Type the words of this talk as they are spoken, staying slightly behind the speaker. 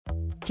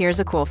Here's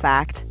a cool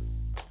fact.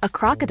 A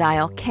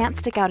crocodile can't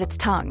stick out its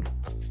tongue.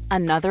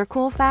 Another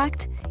cool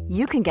fact,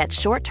 you can get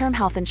short-term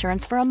health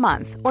insurance for a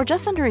month or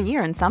just under a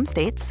year in some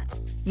states.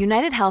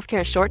 United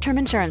Healthcare short-term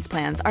insurance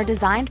plans are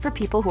designed for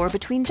people who are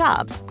between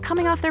jobs,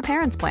 coming off their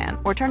parents' plan,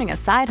 or turning a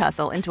side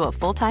hustle into a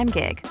full-time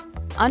gig.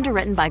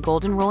 Underwritten by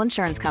Golden Rule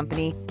Insurance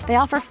Company, they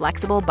offer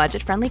flexible,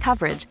 budget-friendly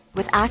coverage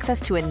with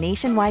access to a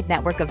nationwide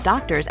network of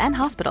doctors and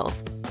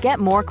hospitals. Get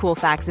more cool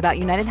facts about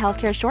United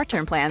Healthcare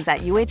short-term plans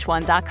at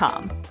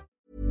uh1.com.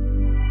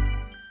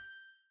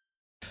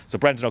 So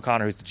Brendan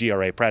O'Connor, who's the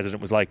GRA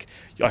president, was like,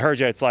 I heard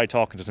you outside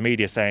talking to the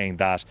media saying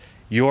that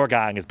your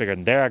gang is bigger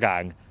than their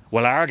gang.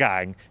 Well, our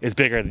gang is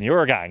bigger than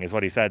your gang, is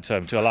what he said to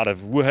him, to a lot of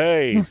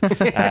woohays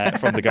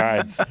from the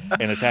guards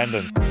in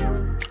attendance.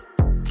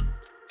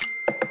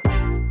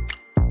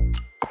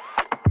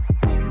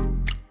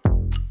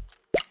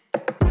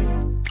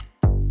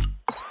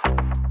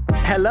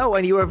 Hello,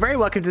 and you are very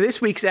welcome to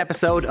this week's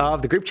episode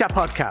of the Group Chat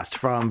podcast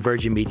from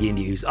Virgin Media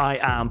News. I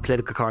am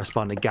political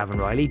correspondent Gavin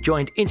Riley,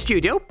 joined in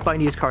studio by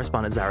news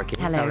correspondent Zara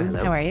King. Hello,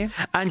 how are you?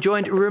 And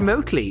joined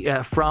remotely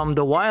from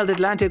the wild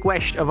Atlantic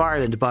west of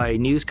Ireland by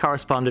news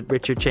correspondent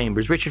Richard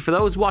Chambers. Richard, for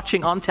those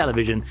watching on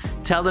television,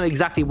 tell them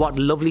exactly what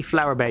lovely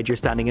flower bed you're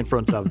standing in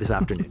front of this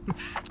afternoon.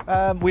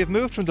 We've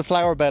moved from the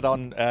flower bed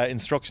on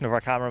instruction of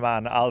our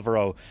cameraman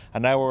Alvaro,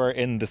 and now we're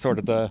in the sort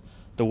of the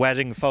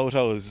wedding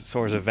photos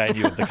sort of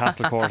venue of the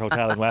Castle Court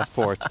Hotel in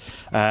Westport.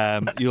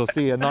 You'll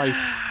see a nice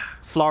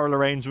floral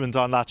arrangement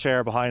on that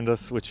chair behind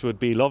us, which would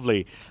be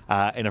lovely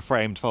in a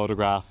framed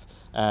photograph.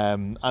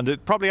 And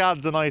it probably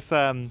adds a nice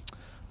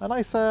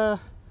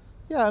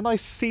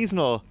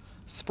seasonal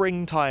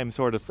springtime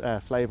sort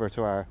of flavour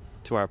to our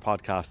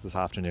podcast this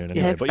afternoon.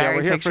 Anyway. Yeah, but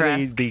we're here for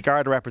the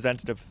Garda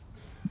representative.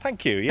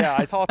 Thank you. Yeah,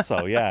 I thought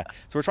so. Yeah.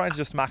 So we're trying to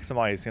just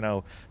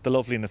maximise, the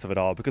loveliness of it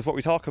all, because what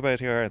we talk about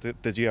here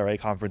at the GRA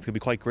conference can be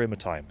quite grim at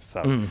times.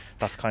 So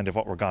that's kind of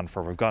what we're gone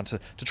for. We've gone to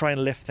try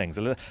and lift things,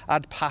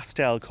 add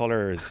pastel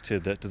colours to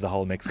the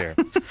whole mix here.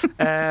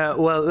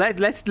 Well,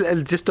 let's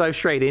just dive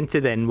straight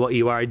into then what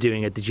you are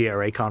doing at the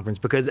GRA conference,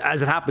 because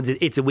as it happens,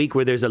 it's a week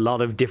where there's a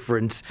lot of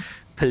different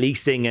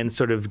policing and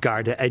sort of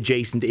Garda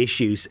adjacent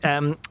issues.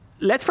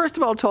 Let's first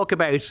of all talk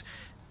about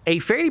a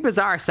fairly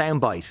bizarre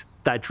soundbite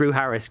that Drew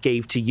Harris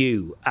gave to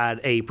you at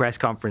a press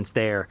conference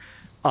there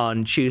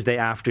on Tuesday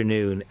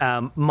afternoon.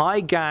 My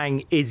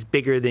gang is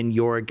bigger than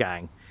your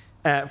gang.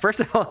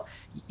 First of all,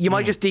 you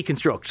might just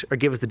deconstruct or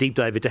give us the deep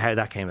dive into how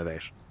that came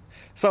about.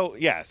 So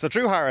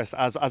Drew Harris,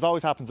 as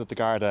always happens at the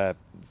Garda,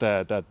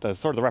 the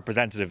sort of the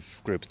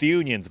representative groups, the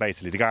unions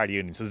basically, the Garda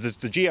unions. So there's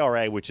the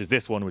GRA, which is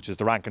this one, which is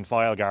the rank and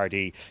file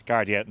Gardaí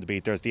out in the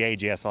beat. There's the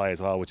AGSI as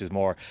well, which is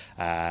more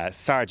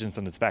sergeants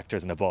and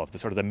inspectors and above, the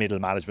sort of the middle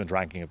management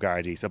ranking of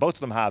Gardaí. So both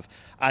of them have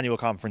annual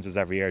conferences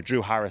every year.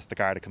 Drew Harris, the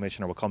Garda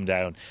Commissioner, will come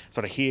down,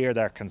 sort of hear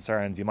their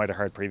concerns. You might have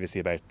heard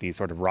previously about the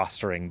sort of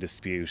rostering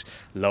dispute,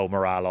 low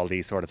morale, all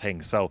these sort of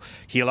things. So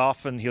he'll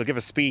give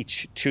a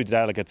speech to the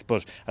delegates,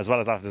 but as well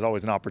as that, there's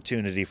always an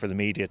opportunity for the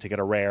media to get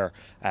a rare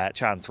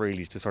chance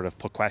really to sort of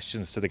put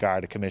questions to the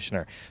Garda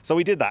Commissioner. So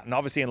we did that, and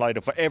obviously in light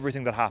of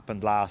everything that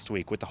happened last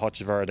week with the Hutch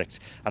verdict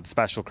at the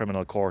Special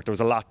Criminal Court, there was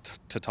a lot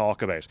to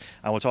talk about,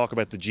 and we'll talk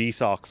about the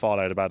GSOC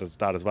fallout about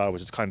that as well,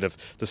 which is kind of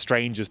the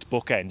strangest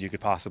bookend you could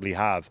possibly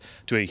have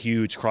to a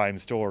huge crime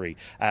story.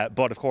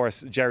 But of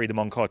course, Jerry the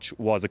Monk Hutch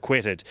was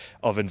acquitted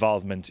of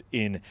involvement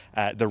in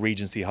the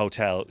Regency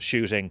Hotel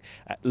shooting.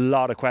 A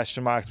lot of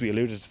question marks. We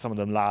alluded to some of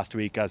them last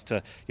week as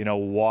to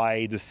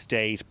why the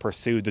state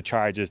pursued the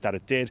charges that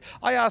it did.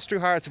 I asked Drew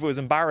Harris if it was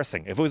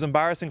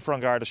embarrassing for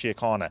An Garda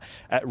Síochána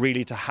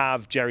really to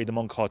have Jerry the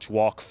Monk Hutch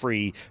walk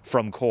free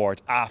from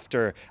court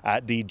after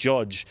the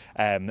judge,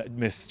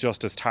 Miss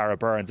Justice Tara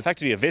Burns,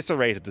 effectively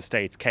eviscerated the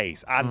state's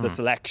case and the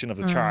selection of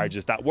the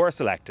charges that were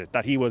selected,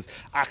 that he was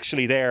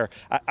actually there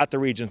at the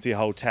Regency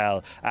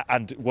Hotel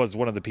and was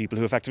one of the people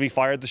who effectively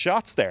fired the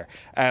shots there.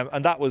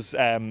 And that was,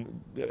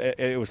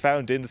 it was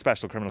found in the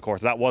Special Criminal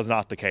Court that was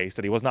not the case,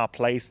 that he was not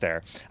placed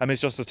there. And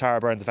Miss Justice Tara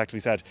Burns effectively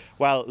said,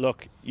 well,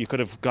 look, you could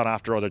have gone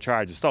after other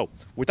charges. So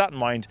with that in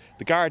mind,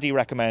 the Gardaí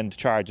recommend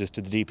charges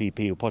to the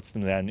DPP, who puts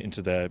them then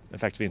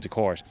effectively into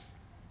court.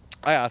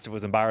 I asked if it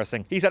was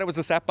embarrassing. He said it was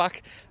a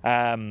setback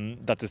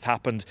that this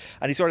happened,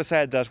 and he sort of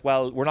said that,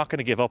 well, we're not going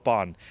to give up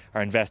on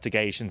our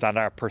investigations and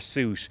our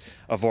pursuit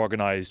of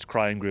organised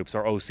crime groups,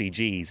 or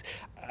OCGs.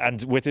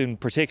 And with in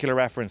particular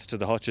reference to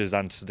the Hutches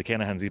and to the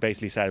Kinahans, he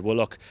basically said, well,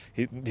 look,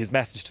 his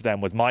message to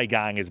them was, my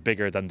gang is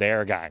bigger than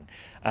their gang.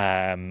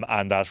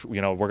 And that,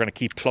 we're going to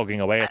keep plugging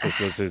away at this,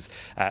 was his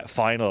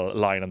final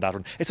line on that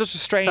one. It's such a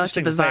strange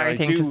thing to say. I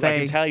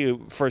can tell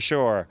you for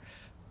sure.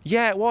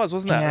 Yeah, it was,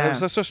 wasn't it? Yeah.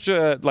 It was such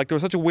there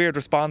was such a weird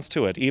response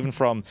to it, even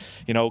from,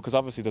 because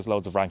obviously there's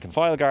loads of rank and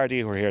file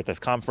Gardaí who are here at this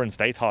conference.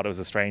 They thought it was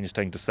a strange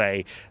thing to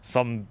say.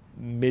 Some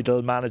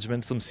middle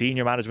management, some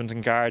senior management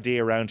in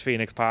Gardaí around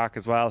Phoenix Park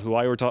as well, who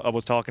I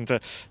was talking to.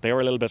 They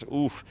were a little bit,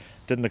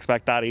 didn't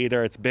expect that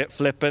either. It's a bit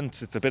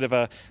flippant. It's a bit of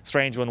a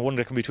strange one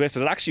that can be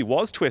twisted. It actually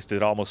was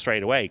twisted almost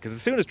straight away, because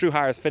as soon as Drew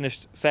Harris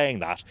finished saying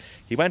that,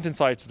 he went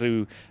inside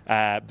to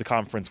the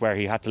conference where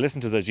he had to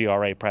listen to the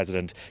GRA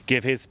president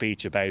give his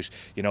speech about,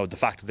 the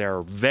fact that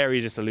they're very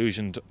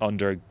disillusioned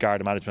under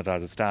Garda management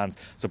as it stands.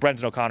 So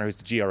Brendan O'Connor, who's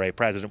the GRA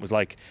president, was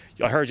like,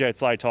 I heard you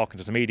outside talking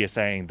to the media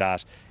saying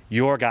that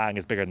your gang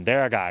is bigger than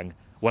their gang.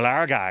 Well,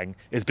 our gang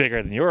is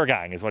bigger than your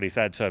gang, is what he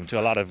said to him, to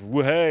a lot of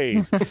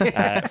woohays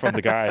from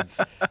the guards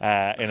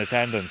in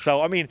attendance.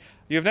 So, I mean,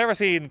 you've never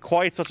seen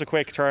quite such a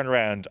quick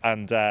turnaround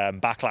and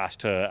backlash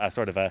to a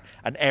sort of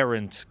an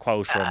errant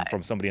quote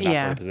from somebody in that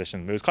sort of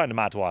position. It was kind of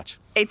mad to watch.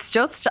 It's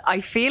just, I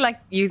feel like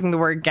using the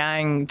word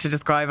gang to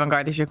describe An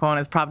Garda Síochána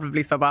is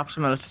probably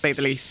suboptimal, to say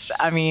the least.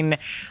 I mean,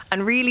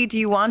 and really, do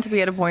you want to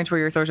be at a point where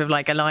you're sort of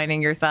like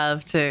aligning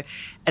yourself to,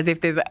 as if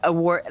there's a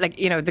war, like,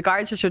 the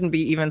guards just shouldn't be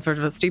even sort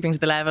of stooping to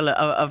the level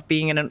of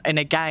being in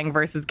a gang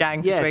versus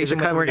gang situation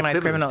with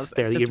organised criminals.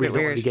 There it's that just you a bit really don't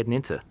want weird. to be getting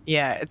into.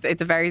 Yeah,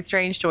 it's a very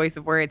strange choice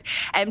of words.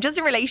 Just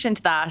in relation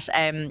to that,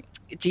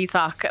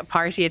 GSOC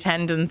party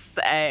attendance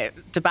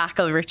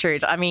debacle,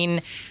 Richard, I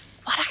mean,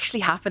 what actually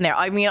happened there?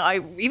 I mean,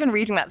 even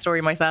reading that story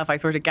myself, I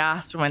sort of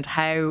gasped and went,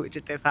 how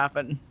did this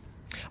happen?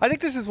 I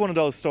think this is one of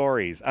those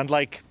stories, and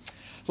like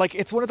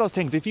it's one of those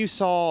things, if you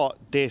saw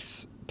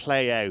this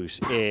play out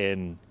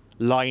in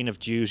Line of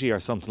Duty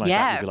or something like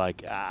that, you'd be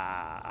like,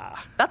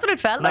 That's what it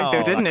felt like,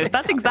 though, didn't it?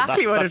 That's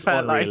exactly what it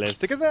felt like.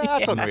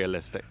 That's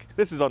unrealistic.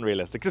 This is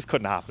unrealistic. This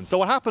couldn't happen. So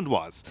what happened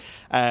was,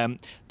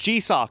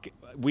 GSOC,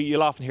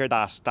 you'll often hear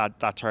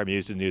that term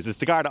used in the news. It's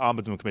the Garda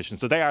Ombudsman Commission.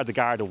 So they are the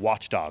Garda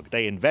watchdog.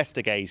 They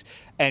investigate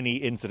any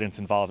incidents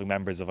involving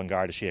members of An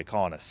Garda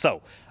Síochána.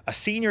 So a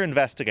senior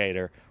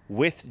investigator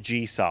with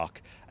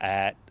GSOC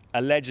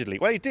allegedly,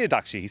 well, he did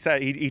actually. He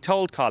said he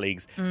told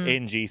colleagues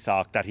in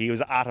GSOC that he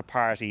was at a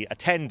party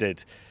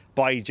attended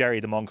by Jerry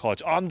the Monk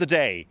Hutch on the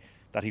day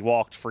that he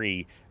walked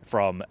free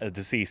from the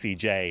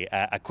CCJ,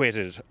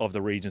 acquitted of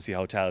the Regency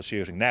Hotel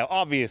shooting. Now,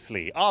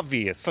 obviously,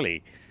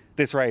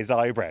 this raised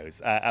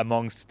eyebrows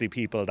amongst the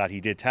people that he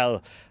did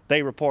tell.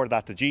 They reported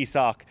that to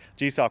GSOC.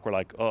 GSOC were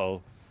like,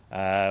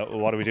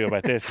 what do we do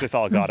about this? This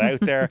all got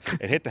out there.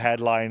 It hit the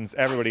headlines.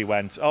 Everybody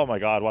went, oh my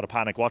God, what a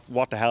panic.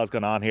 What the hell is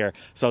going on here?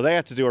 So they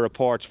had to do a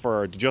report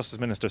for the Justice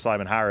Minister,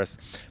 Simon Harris.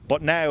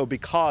 But now,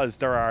 because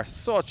there are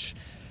such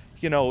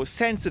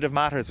sensitive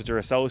matters which are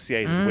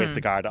associated with the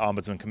Garda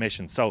Ombudsman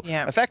Commission. So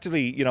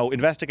effectively,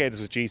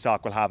 investigators with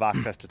GSOC will have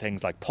access to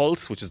things like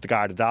Pulse, which is the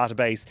Garda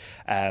database.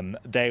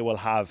 They will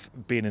have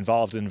been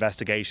involved in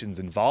investigations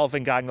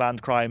involving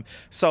gangland crime.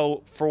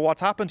 So for what's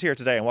happened here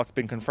today and what's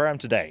been confirmed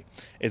today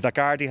is that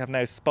Gardaí have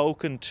now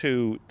spoken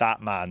to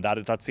that man,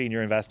 that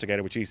senior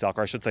investigator with GSOC,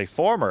 or I should say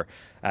former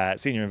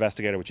senior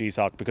investigator with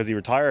GSOC, because he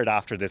retired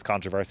after this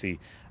controversy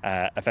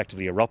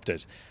effectively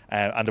erupted.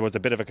 And there was a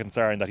bit of a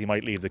concern that he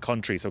might leave the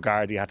country. So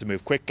Gardaí had to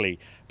move quickly,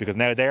 because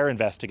now they're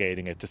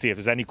investigating it to see if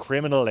there's any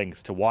criminal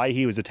links to why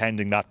he was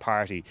attending that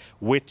party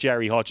with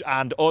Jerry Hutch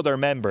and other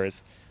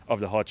members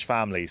of the Hutch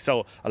family.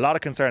 So a lot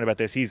of concern about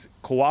this. He's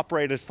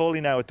cooperated fully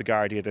now with the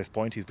Gardaí at this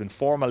point. He's been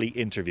formally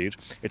interviewed.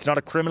 It's not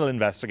a criminal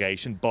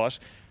investigation, but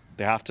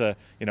they have to,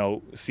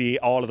 see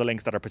all of the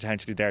links that are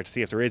potentially there to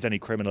see if there is any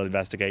criminal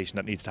investigation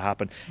that needs to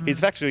happen. He's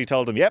effectively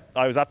told them, yep,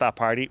 I was at that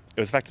party. It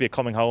was effectively a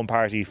coming home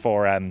party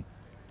for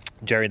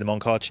Jerry the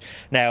Monk Hutch.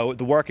 Now,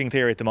 the working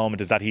theory at the moment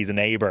is that he's a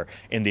neighbour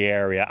in the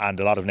area and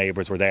a lot of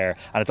neighbours were there.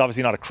 And it's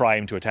obviously not a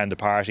crime to attend a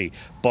party,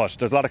 but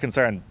there's a lot of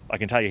concern, I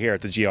can tell you here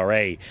at the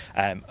GRA,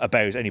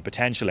 about any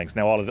potential links.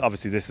 Now,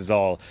 obviously this is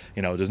all,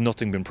 there's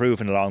nothing been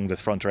proven along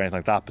this front or anything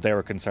like that, but they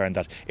were concerned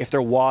that if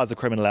there was a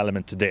criminal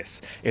element to this,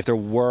 if there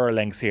were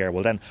links here,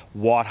 well then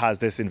what has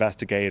this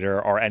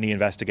investigator or any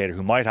investigator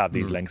who might have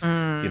these links,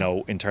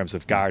 in terms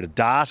of Garda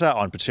data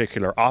on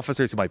particular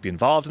officers who might be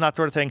involved in that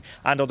sort of thing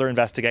and other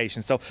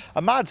investigations. So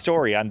a mad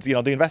story, and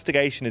the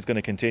investigation is going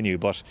to continue,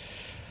 but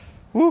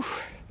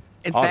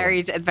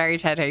it's very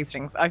Ted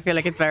Hastings. I feel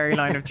like it's very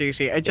Line of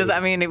Duty.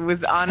 It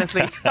was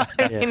honestly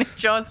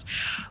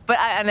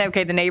and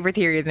okay, the neighbour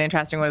theory is an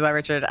interesting one as well,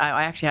 Richard.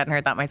 I actually hadn't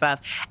heard that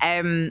myself.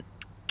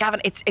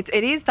 Gavin,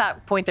 it is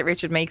that point that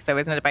Richard makes, though,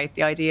 isn't it, about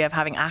the idea of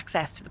having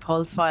access to the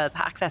Pulse files,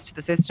 access to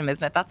the system,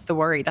 isn't it? That's the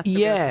worry. That's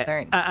the real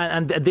concern.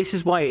 And this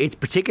is why it's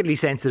particularly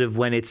sensitive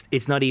when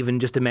it's not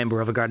even just a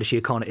member of a Garda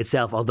Síochána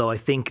itself, although I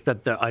think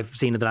that I've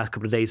seen in the last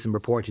couple of days some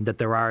reporting that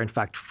there are, in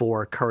fact,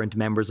 4 current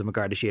members of a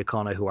Garda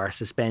Síochána who are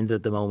suspended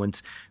at the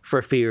moment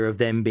for fear of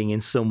them being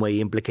in some way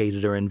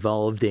implicated or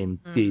involved in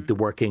the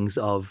workings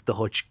of the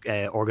Hutch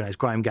organised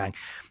crime gang.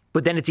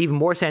 But then it's even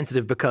more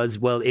sensitive because,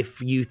 well,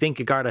 if you think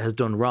a Garda has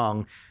done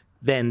wrong,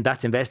 then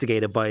that's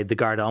investigated by the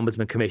Garda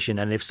Ombudsman Commission.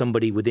 And if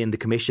somebody within the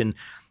commission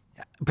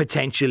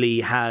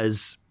potentially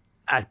has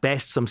at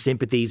best some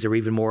sympathies, or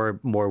even more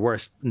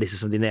worse, and this is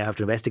something they have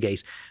to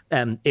investigate,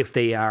 if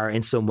they are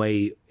in some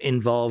way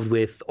involved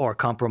with or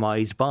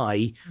compromised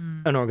by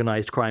an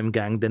organised crime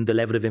gang, then the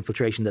level of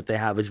infiltration that they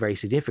have is very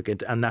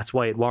significant. And that's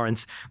why it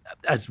warrants,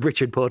 as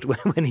Richard put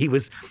when he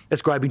was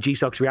ascribing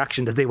GSOC's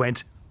reaction, that they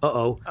went,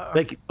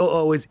 like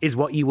is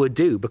what you would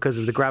do because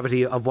of the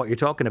gravity of what you're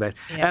talking about.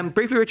 Yeah.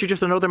 Briefly, Richard,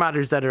 just on other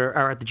matters that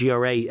are at the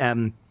GRA,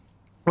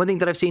 one thing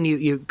that I've seen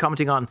you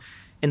commenting on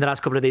in the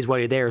last couple of days while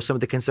you're there is some of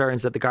the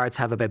concerns that the guards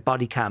have about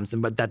body cams,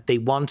 and that they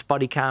want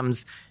body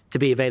cams to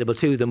be available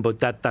to them, but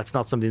that's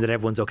not something that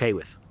everyone's okay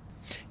with.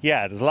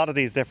 Yeah, there's a lot of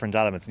these different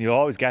elements, and you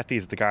always get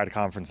these at the Garda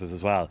conferences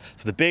as well.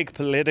 So the big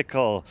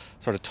political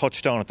sort of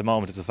touchstone at the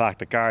moment is the fact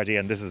that Gardaí,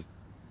 and this is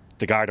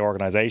the Garda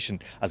organisation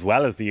as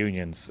well as the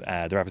unions,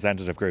 the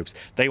representative groups,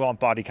 they want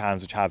body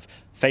cams which have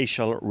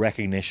facial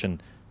recognition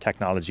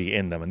technology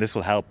in them, and this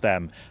will help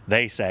them,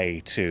 they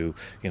say, to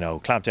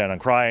clamp down on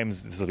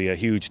crimes. This will be a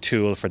huge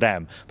tool for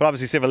them. But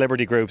obviously civil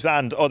liberty groups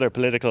and other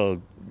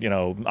political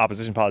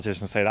opposition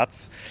politicians say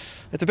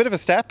it's a bit of a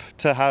step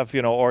to have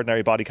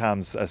ordinary body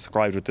cams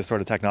ascribed with this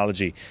sort of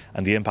technology,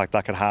 and the impact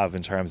that could have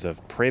in terms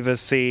of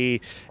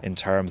privacy, in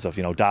terms of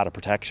data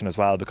protection as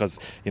well, because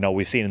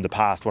we've seen in the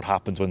past what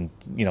happens when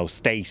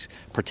state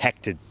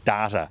protected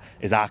data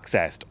is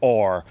accessed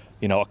or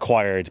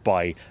acquired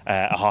by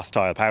a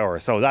hostile power.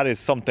 So that is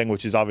something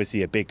which is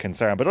obviously a big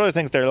concern. But other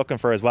things they're looking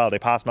for as well, they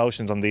passed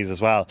motions on these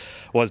as well,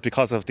 was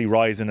because of the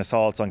rise in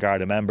assaults on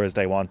Garda members,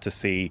 they want to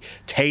see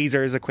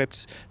tasers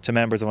equipped to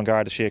members of An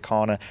Garda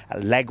Síochána,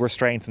 leg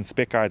restraints and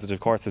spit guards, which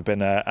of course have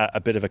been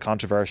a bit of a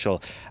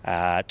controversial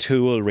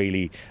tool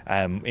really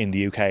in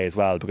the UK as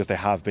well, because they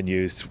have been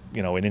used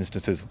in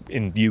instances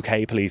in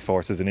UK police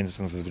forces, in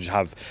instances which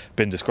have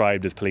been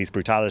described as police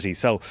brutality.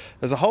 So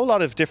there's a whole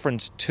lot of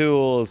different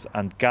tools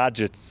and gadgets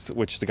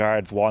which the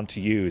guards want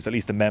to use, at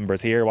least the members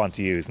here want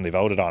to use, and they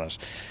voted on it,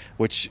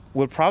 which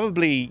will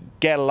probably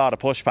get a lot of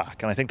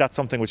pushback. And I think that's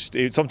something which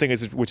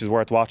is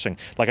worth watching.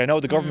 Like, I know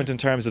the government, in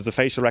terms of the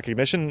facial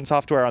recognition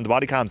software on the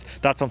body cams,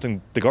 that's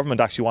something the government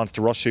actually wants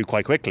to rush through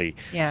quite quickly.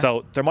 Yeah.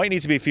 So there might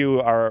need to be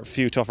a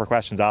few tougher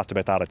questions asked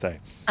about that, I'd say.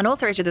 And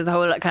also, Richard, there's a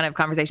whole kind of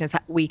conversation this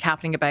week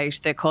happening about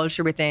the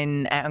culture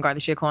within An Garda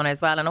Síochána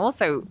as well. And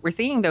also, we're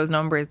seeing those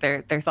numbers,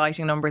 they're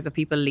citing numbers of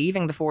people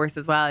leaving the force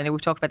as well. I know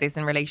we've talked about this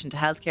in relation to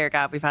healthcare,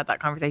 Gav. We've had that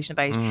conversation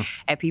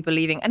about people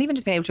leaving, and even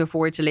just being able to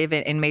afford to live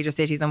in major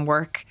cities and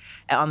work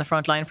on the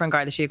front line for An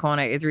Garda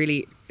Síochána is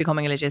really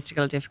becoming a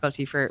logistical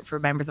difficulty for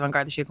members of An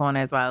Garda Síochána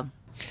as well.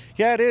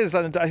 Yeah, it is.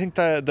 And I think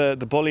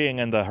the bullying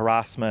and the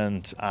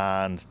harassment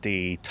and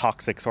the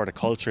toxic sort of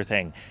culture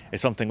thing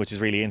is something which is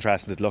really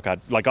interesting to look at.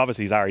 Like,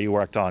 obviously, Zara, you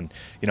worked on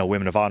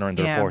Women of Honour and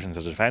the reporting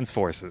to the Defence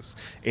Forces.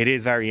 It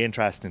is very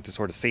interesting to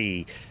sort of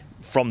see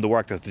from the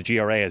work that the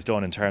GRA has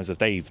done, in terms of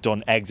they've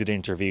done exit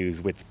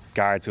interviews with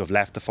guards who have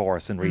left the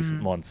force in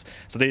recent months.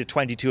 So they did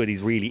 22 of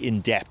these really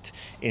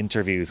in-depth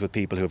interviews with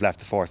people who have left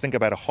the force. Think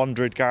about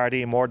 100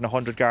 Gardaí, more than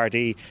 100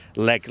 Gardaí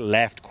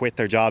quit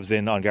their jobs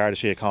in An Garda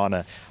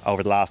Síochána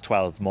over the last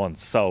 12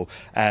 months. So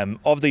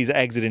of these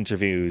exit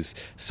interviews,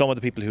 some of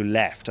the people who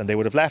left, and they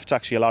would have left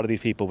actually a lot of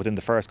these people within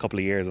the first couple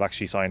of years of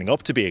actually signing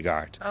up to be a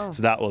guard.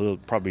 So that will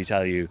probably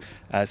tell you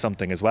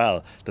something as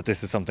well, that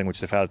this is something which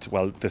they felt,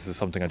 well, this is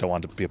something I don't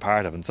want to be a part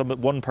of. And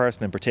one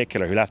person in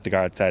particular who left the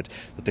guard said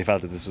that they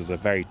felt that this was a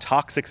very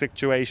toxic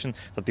situation,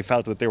 that they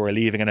felt that they were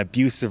leaving an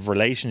abusive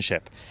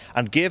relationship.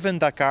 And given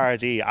that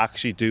Gardaí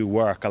actually do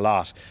work a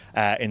lot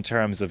in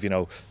terms of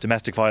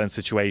domestic violence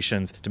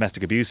situations,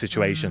 domestic abuse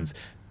situations,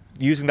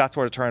 using that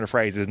sort of turn of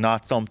phrase is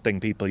not something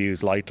people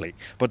use lightly.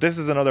 But this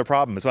is another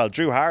problem as well.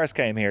 Drew Harris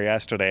came here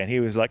yesterday and he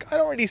was like, I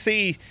don't really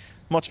see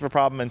much of a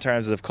problem in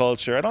terms of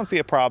culture. I don't see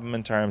a problem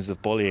in terms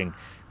of bullying,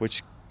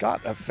 which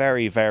got a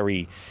very,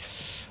 very,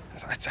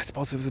 I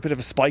suppose it was a bit of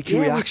a spiky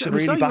reaction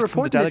really back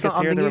from the delegates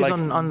here. They were like,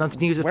 on the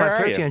news at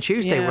 5:30 on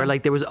Tuesday, where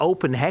there was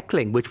open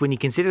heckling, which, when you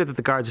consider that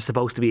the guards are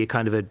supposed to be a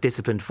kind of a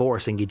disciplined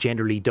force and you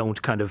generally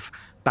don't kind of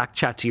back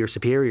chat to your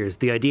superiors,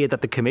 the idea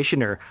that the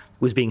commissioner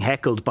was being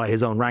heckled by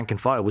his own rank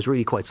and file was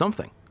really quite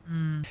something.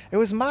 It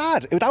was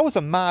mad. That was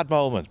a mad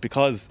moment,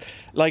 because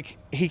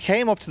he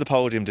came up to the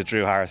podium to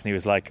Drew Harris and he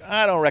was like,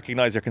 I don't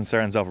recognise your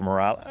concerns over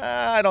morale.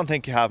 I don't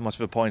think you have much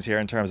of a point here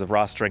in terms of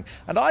rostering,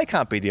 and I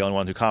can't be the only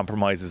one who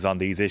compromises on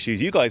these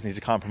issues. You guys need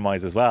to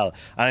compromise as well.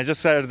 And I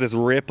just started this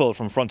ripple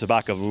from front to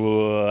back of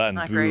and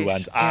boo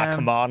and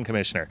come on,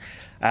 Commissioner.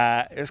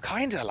 It was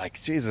kind of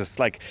like, Jesus,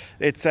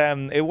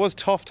 it was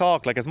tough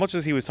talk. As much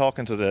as he was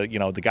talking to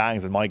the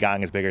gangs, and my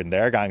gang is bigger than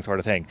their gang sort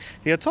of thing,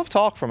 he had tough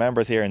talk from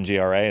members here in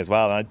GRA as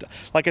well. And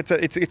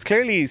it's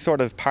clearly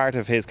sort of part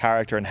of his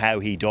character and how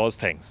he does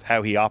things,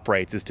 how he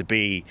operates, is to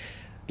be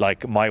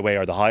like my way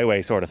or the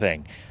highway sort of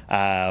thing.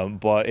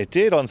 But it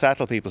did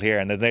unsettle people here,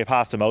 and then they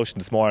passed a motion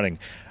this morning,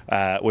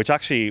 which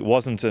actually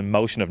wasn't a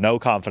motion of no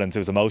confidence. It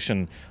was a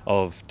motion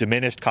of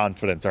diminished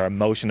confidence, or a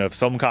motion of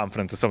some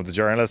confidence, as some of the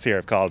journalists here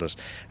have called it.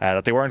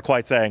 That they weren't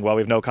quite saying, well,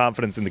 we have no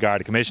confidence in the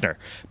Garda Commissioner,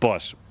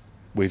 but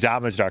we've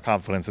damaged our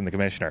confidence in the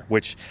Commissioner,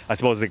 which I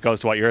suppose it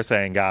goes to what you're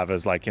saying, Gav,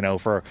 is like,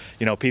 for,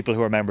 people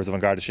who are members of An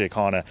Garda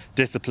Síochána,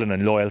 discipline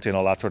and loyalty and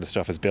all that sort of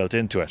stuff is built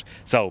into it.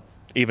 So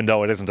even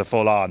though it isn't a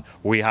full-on,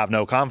 we have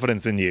no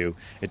confidence in you,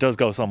 it does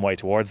go some way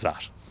towards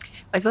that.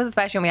 I suppose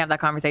especially when we have that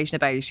conversation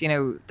about,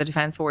 the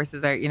Defence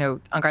Forces are, An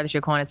Garda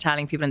Síochána is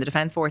telling people in the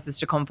Defence Forces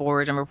to come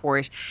forward and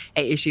report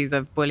issues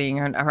of bullying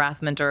or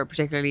harassment or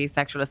particularly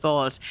sexual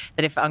assault,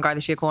 that if An Garda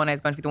Síochána is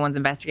going to be the ones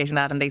investigating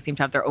that and they seem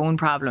to have their own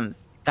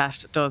problems,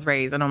 that does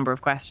raise a number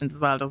of questions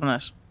as well, doesn't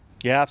it?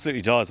 Yeah,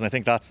 absolutely does, and I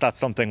think that's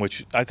something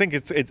which I think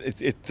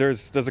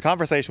there's a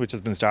conversation which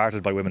has been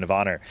started by Women of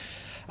Honour,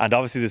 and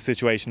obviously the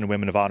situation in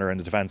Women of Honour in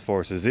the Defence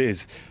Forces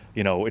is,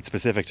 it's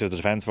specific to the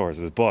Defence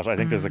Forces, but I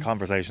think there's a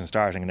conversation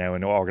starting now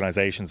in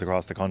organisations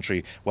across the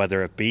country,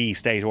 whether it be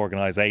state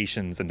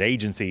organisations and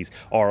agencies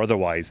or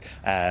otherwise.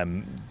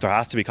 There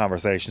has to be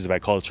conversations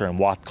about culture and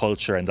what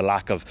culture and the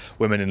lack of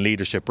women in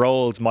leadership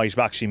roles might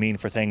actually mean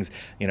for things.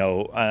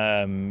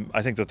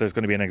 I think that there's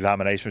going to be an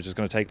examination which is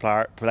going to take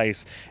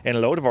place in a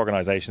load of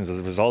organisations as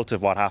a result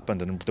of what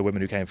happened and the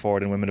women who came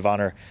forward in Women of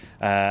Honour,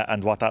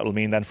 and what that will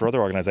mean then for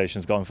other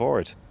organisations going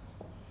forward.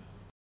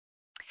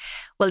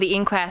 Well, the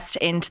inquest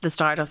into the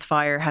Stardust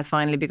fire has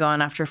finally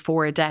begun after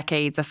 4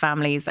 decades of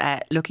families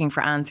looking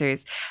for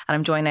answers. And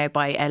I'm joined now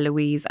by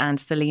Louise and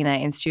Selena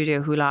in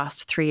studio, who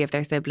lost 3 of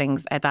their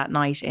siblings that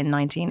night in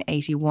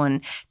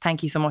 1981.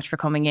 Thank you so much for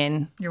coming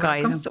in,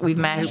 guys. Welcome. We've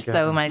met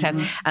so many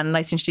times. And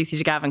nice to introduce you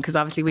to Gavin, because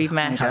obviously we've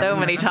met so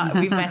many times.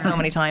 We've met so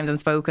many times and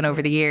spoken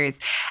over the years.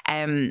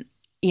 When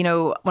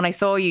I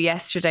saw you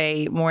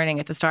yesterday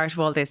morning at the start of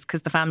all this,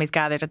 because the families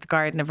gathered at the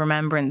Garden of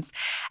Remembrance,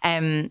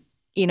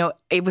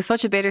 it was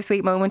such a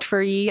bittersweet moment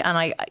for you.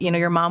 And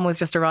your mum was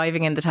just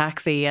arriving in the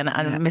taxi, and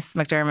Mrs.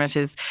 McDermott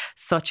is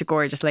such a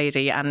gorgeous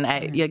lady.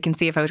 And you can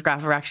see a photograph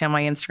of her actually on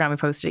my Instagram. I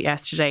posted it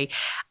yesterday.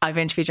 I've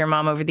interviewed your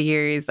mum over the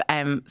years,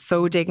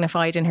 so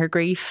dignified in her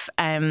grief.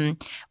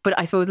 But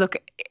I suppose, look,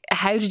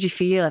 how did you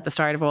feel at the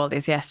start of all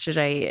this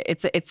yesterday?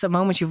 It's a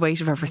moment you've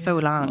waited for so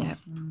long. Yeah.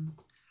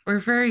 We're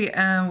very,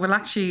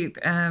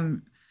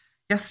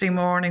 yesterday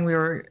morning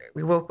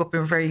we woke up, we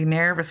were very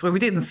nervous. Well, we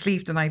didn't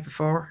sleep the night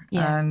before.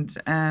 Yeah. And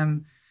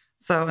then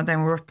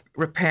we were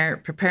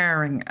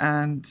preparing,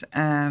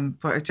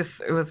 but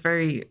it was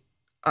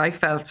I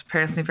felt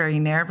personally very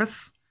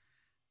nervous,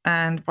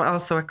 but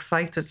also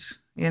excited,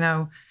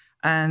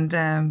 and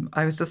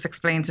I was just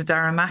explaining to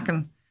Darren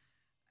Mackin,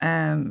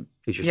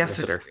 he's your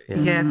solicitor.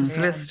 The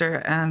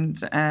solicitor, and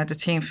the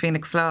team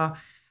Phoenix Law,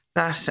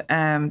 that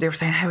they were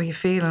saying, how are you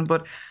feeling?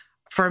 But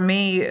for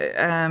me,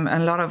 and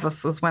a lot of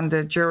us, was when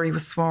the jury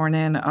was sworn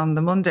in on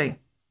the Monday.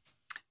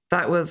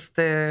 That was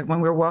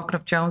when we were walking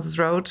up Jones's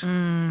Road,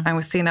 and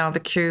we seen all the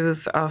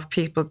queues of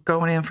people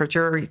going in for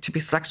jury, to be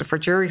selected for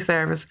jury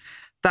service.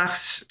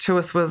 That to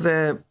us was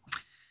a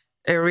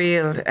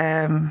real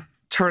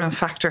turning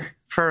factor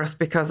for us,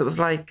 because it was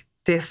like,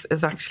 this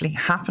is actually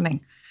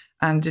happening.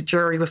 And the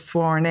jury was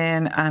sworn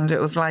in, and it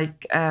was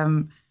like,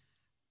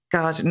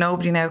 God,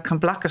 nobody now can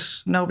block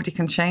it. Nobody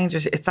can change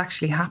it. It's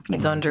actually happening.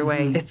 It's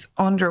underway. It's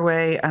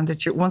underway. And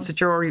once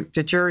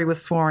the jury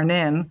was sworn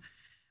in,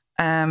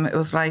 it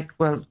was like,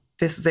 well,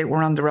 this is it.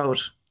 We're on the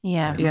road.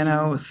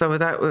 Yeah. So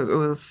that it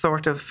was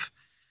sort of,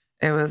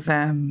 it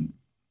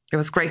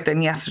was great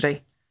then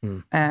yesterday,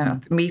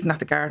 meeting at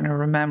the Garden of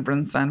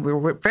Remembrance. And we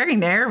were very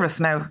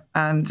nervous now,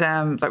 and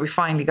that we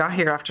finally got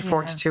here after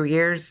 42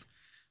 years.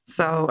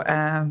 So,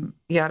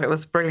 it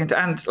was brilliant.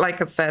 And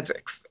like I said,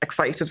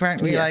 excited,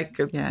 weren't we? It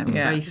was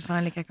great to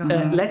finally get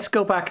going. Let's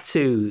go back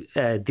to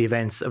the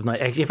events of...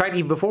 In fact,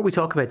 even before we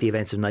talk about the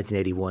events of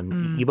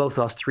 1981, you both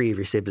lost 3 of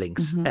your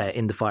siblings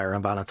in the fire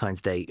on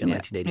Valentine's Day in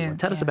 1981.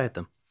 Tell us about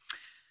them.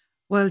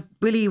 Well,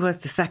 Willie was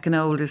the second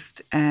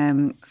oldest,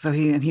 so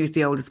he was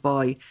the oldest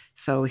boy,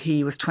 so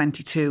he was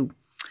 22.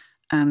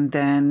 And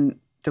then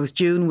there was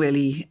June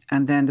Willie,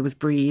 and then there was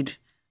Breed,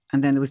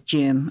 and then there was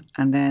Jim,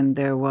 and then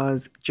there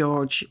was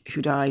George,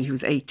 who died, he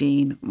was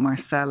 18,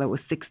 Marcella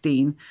was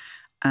 16,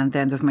 and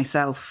then there was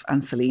myself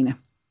and Selena.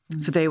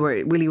 So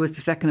Willie was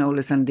the second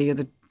oldest, and the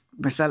other,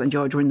 Marcella and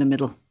George, were in the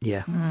middle.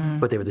 Yeah,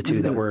 but they were the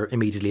 2 that were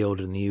immediately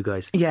older than you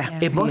guys. Yeah.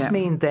 It must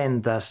mean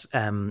then that,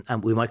 and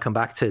we might come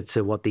back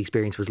to what the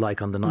experience was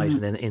like on the night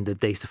and then in the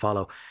days to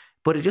follow,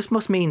 but it just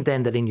must mean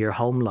then that in your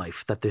home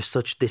life that there's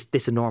such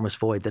this enormous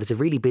void, that it's a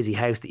really busy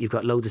house, that you've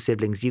got loads of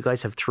siblings. You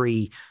guys have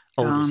 3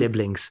 older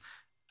siblings,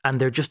 and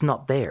they're just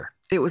not there.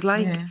 It was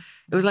like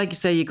you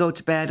say, you go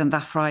to bed on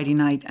that Friday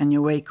night and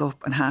you wake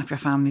up and half your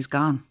family's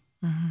gone.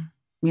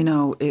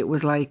 It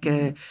was like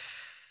a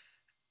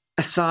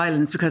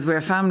silence, because we're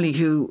a family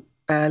who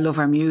love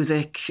our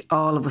music.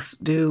 All of us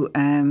do.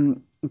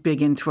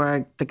 Big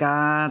into the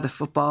GA, the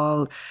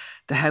football.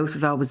 The house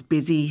was always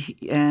busy,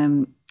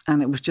 and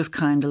it was just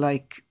kind of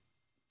like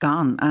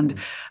gone. And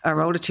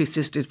our older 2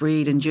 sisters,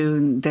 Breed and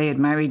June, they had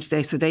married.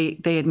 They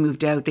had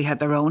moved out. They had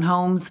their own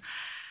homes.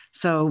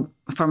 So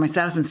for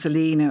myself and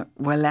Selena,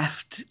 we're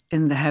left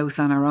in the house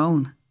on our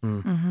own,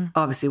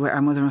 obviously with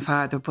our mother and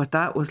father. But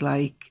that was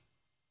like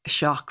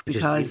shock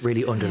because it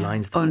really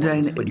underlines when you're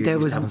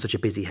used to having such a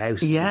busy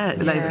house. Yeah,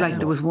 like, it was like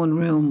there was one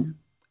room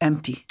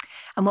empty.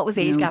 And what was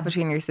the age gap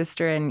between your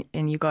sister and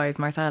you guys?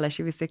 Marcella,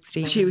 she was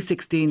 16. She was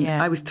 16.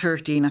 Yeah. I was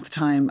 13 at the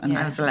time, and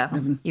I was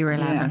 11. You were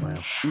 11. Yeah.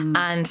 Wow.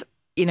 And,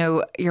 you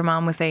know, your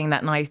mom was saying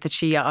that night that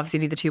she obviously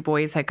knew the two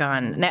boys had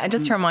gone. Now, and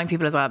just to remind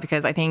people as well,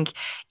 because I think,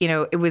 you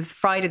know, it was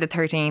Friday the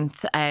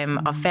 13th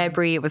of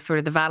February. It was sort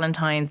of the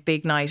Valentine's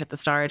big night at the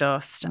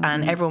Stardust.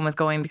 And everyone was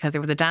going because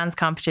there was a dance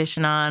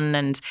competition on,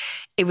 and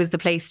it was the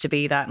place to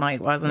be that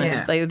night, wasn't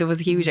it? Like, there was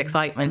huge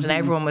excitement, and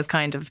everyone was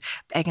kind of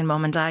begging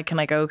Mum and Dad, can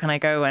I go?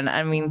 And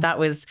I mean, that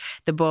was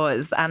the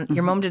buzz. And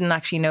your mum didn't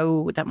actually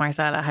know that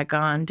Marcella had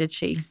gone, did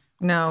she?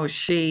 No,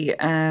 she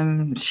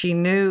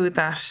knew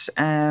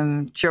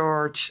that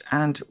George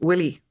and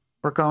Willie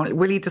were going.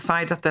 Willie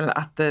decided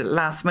at the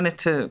last minute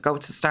to go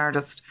to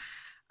Stardust,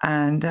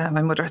 and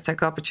my mother said,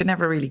 "God, but you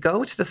never really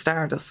go to the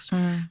Stardust."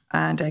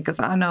 And he goes,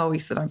 "Oh no," he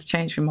said, "I've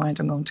changed my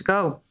mind. I'm going to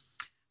go."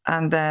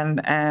 And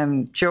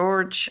then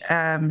George,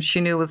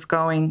 she knew was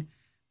going,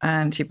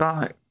 and she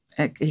got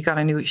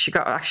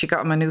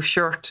him a new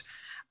shirt,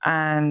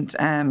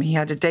 and he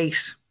had a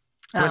date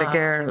with a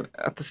girl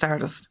at the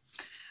Stardust.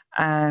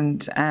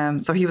 And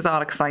so he was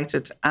all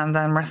excited. And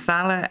then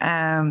Marcella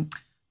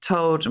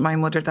told my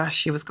mother that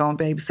she was going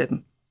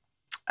babysitting.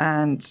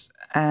 And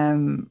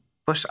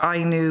but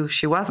I knew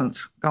she wasn't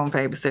going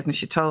babysitting.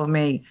 She told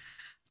me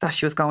that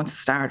she was going to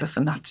Stardust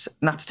and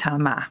not to tell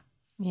Ma.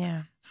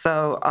 Yeah.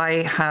 So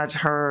I had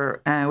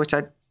her, which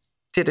I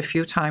did a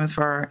few times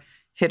for her,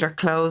 hid her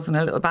clothes in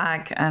a little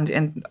bag,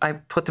 and I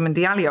put them in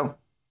the alio.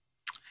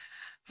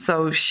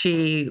 So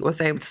she was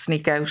able to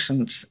sneak out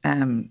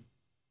and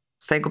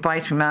say goodbye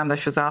to my mum that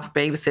she was off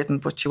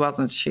babysitting, but she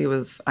wasn't. She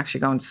was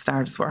actually going to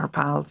Stardust with her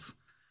pals.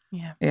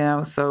 Yeah. You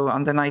know, so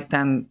on the night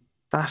then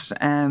that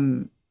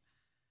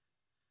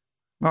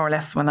more or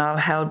less when all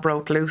hell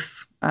broke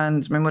loose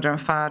and my mother and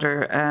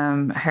father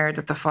heard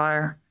that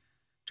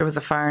there was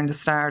a fire in the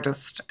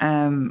Stardust.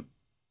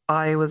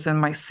 I was in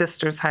my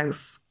sister's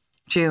house,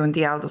 June,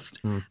 the eldest,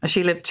 and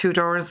she lived 2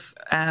 doors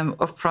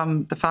up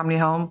from the family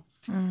home.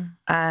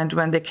 And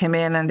when they came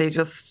in and it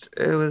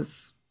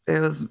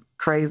was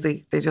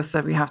crazy. They just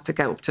said, we have to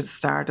go up to the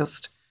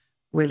Stardust.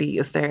 Willie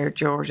is there,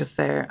 George is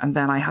there. And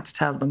then I had to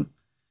tell them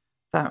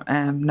that,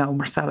 no,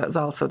 Marcella is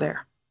also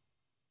there.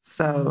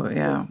 So,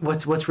 yeah.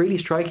 What's really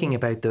striking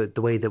about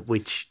the way that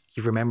which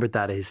you've remembered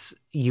that is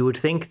you would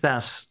think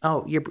that,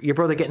 oh, your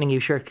brother getting a new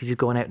shirt because he's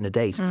going out on a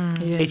date.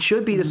 It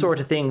should be the sort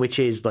of thing which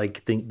is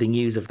like the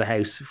news of the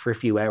house for a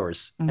few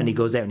hours, and he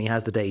goes out and he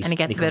has the date. And he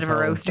gets a bit of a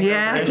roasting.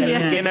 Yeah.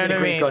 You know what I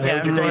mean?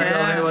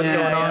 What's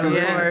going on?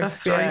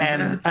 That's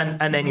right.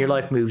 And then your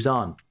life moves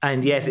on.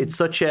 And yet it's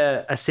such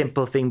a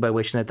simple thing by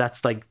which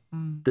that's like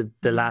the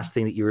last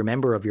thing that you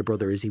remember of your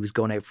brother is he was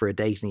going out for a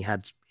date and he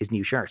had his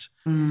new shirt.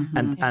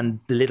 And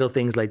the little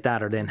things like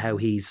that are then how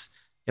he's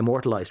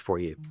immortalized for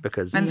you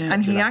because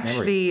and he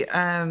actually it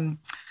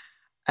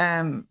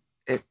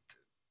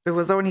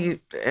was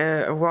only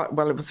it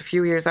was a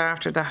few years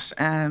after that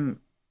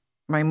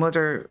my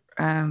mother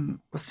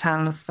was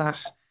telling us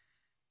that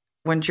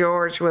when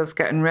George was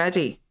getting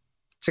ready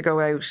to go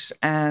out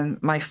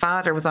and my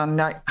father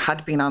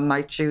had been on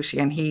night duty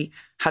and he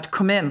had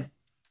come in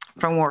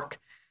from work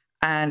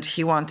and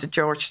he wanted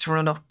George to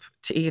run up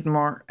to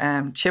Edenmore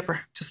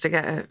Chipper just to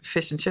get a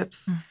fish and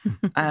chips.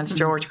 And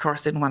George, of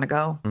course, didn't want to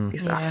go. He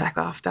said, feck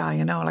off, Dad,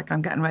 you know, like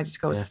I'm getting ready to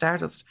go to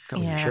Stardust.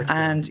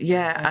 And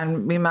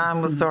my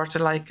mum was sort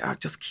of like, oh,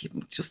 just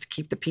to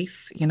keep the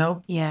peace, you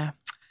know? Yeah.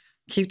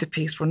 Keep the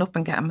peace, run up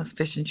and get him his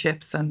fish and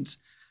chips. And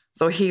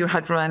so he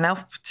had run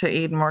up to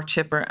Edenmore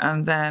Chipper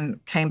and then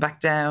came back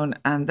down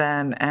and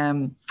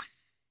then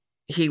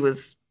he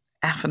was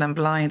effing and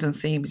blind and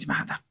seeing me,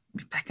 man, that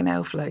pecking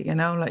out, like,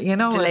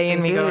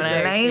 delaying me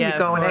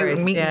going out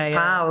and meeting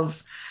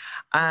pals,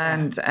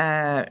 and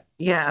and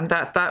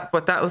that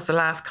was the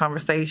last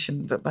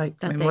conversation that my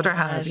mother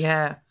had.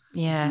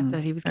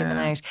 That he was giving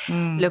out.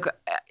 Look,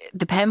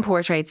 the pen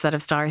portraits that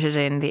have started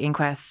in the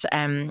inquest,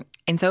 in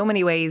so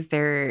many ways,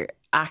 they're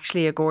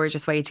actually a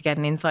gorgeous way to get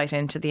an insight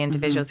into the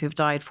individuals who've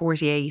died.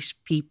 48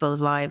 people's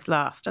lives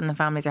lost, and the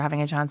families are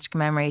having a chance to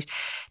commemorate.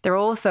 They're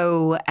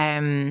also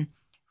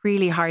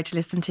really hard to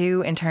listen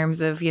to in terms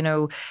of, you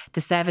know,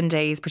 the 7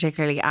 days,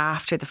 particularly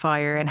after the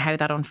fire and how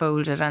that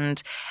unfolded.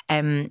 And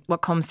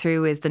what comes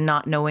through is the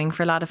not knowing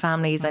for a lot of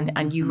families.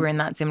 And you were in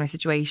that similar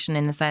situation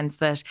in the sense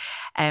that,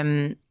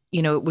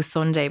 you know, it was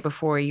Sunday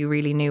before you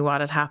really knew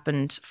what had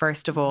happened,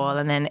 first of all.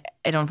 And then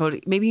it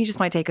unfolded. Maybe you just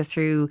might take us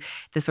through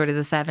the sort of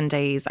the 7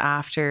 days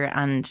after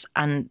and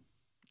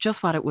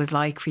just what it was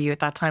like for you at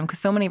that time. Because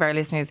so many of our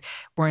listeners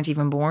weren't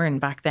even born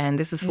back then.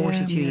 This is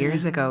 42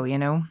 years ago, you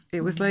know.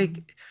 It was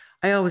like...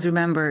 I always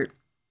remember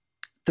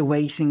the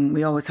waiting.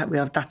 We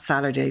have that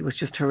Saturday was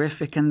just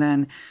horrific. And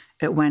then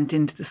it went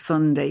into the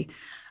Sunday.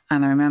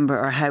 And I remember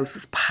our house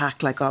was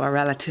packed, like all our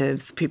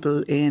relatives,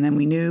 people in, and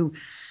we knew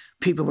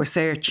people were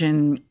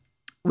searching.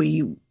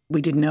 We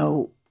didn't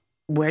know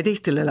were they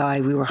still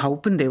alive? We were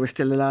hoping they were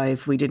still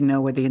alive. We didn't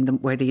know were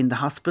they in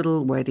the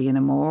hospital, were they in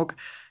a morgue?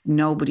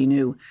 Nobody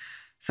knew.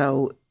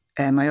 So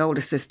my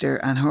older sister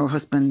and her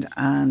husband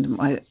and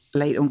my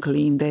late Uncle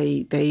Ian,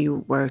 they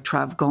were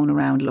going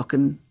around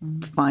looking,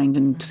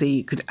 finding to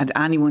see had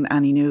anyone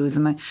any news.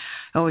 And I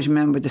always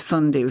remember the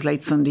Sunday, it was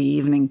late Sunday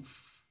evening,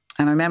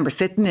 and I remember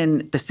sitting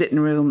in the sitting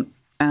room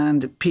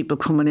and people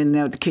coming in and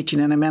out of the kitchen,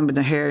 and I remember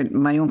hearing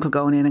my uncle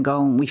going in and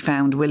going, "We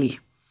found Willie."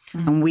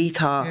 And we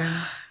thought,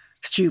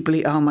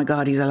 stupidly, "Oh my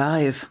God, he's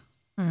alive."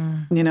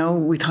 You know,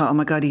 we thought, "Oh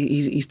my God,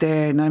 he's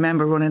there." And I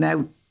remember running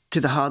out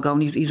to the hall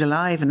going, he's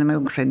alive. And then my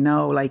uncle said,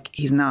 "No, like,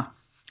 he's not."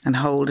 And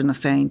holding us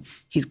saying,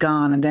 "He's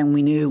gone." And then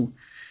we knew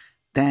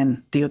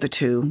then the other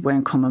two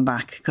weren't coming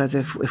back, because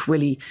if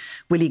Willie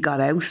got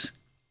out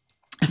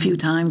a few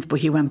times, but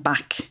he went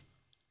back.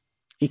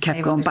 He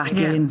kept going back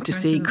in to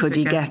see could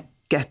he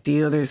get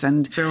the others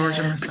and George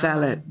and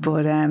sell it.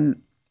 But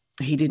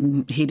he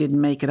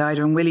didn't make it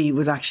either. And Willie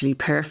was actually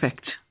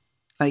perfect.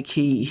 Like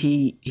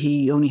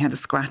he only had a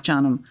scratch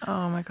on him.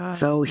 Oh my God.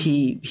 So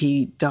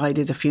he died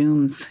of the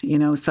fumes, you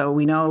know, so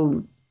we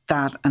know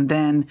that. And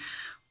then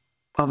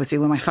obviously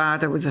when my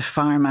father was a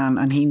fireman,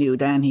 and he knew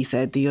then, he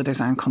said the others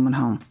aren't coming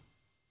home.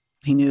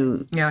 He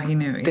knew. Yeah, he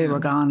knew. They were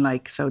gone,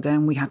 like, so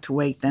then we had to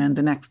wait then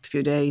the next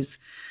few days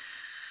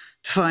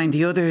to find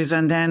the others.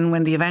 And then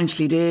when they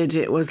eventually did,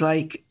 it was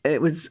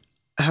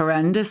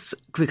horrendous,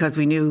 because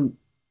we knew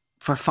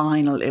for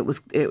final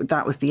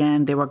that was the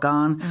end, they were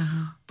gone.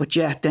 But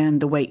yet then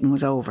the waiting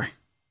was over.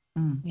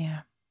 Yeah.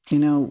 You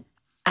know.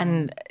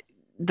 And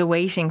the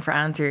waiting for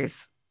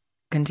answers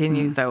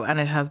continues though, and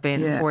it has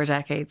been 4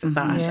 decades of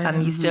that.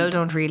 And you still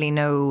don't really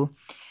know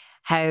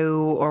how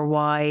or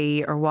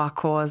why or what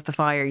caused the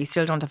fire. You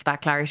still don't have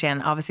that clarity,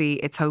 and obviously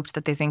it's hoped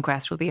that this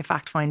inquest will be a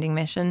fact-finding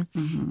mission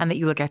and that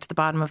you will get to the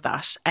bottom of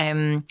that.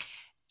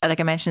 Like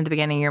I mentioned at the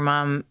beginning, your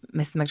mum,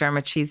 Mrs.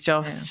 McDermott, she's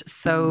just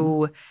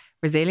so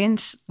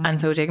resilient and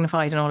so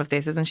dignified in all of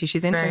this, isn't she?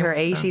 She's into her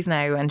 80s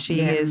now, and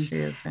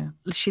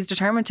she's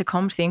determined to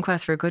come to the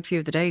inquest for a good few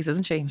of the days,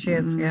 isn't she? She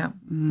is,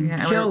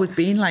 She's always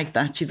been like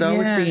that. She's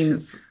always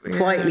been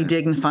quietly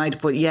dignified,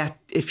 but yet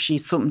if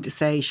she's something to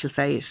say, she'll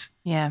say it.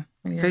 Yeah.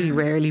 Very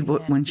rarely,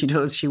 but when she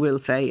does, she will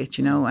say it,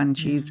 you know, and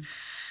she's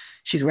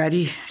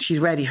ready. She's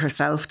ready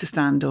herself to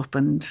stand up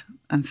and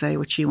say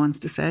what she wants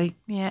to say.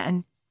 Yeah.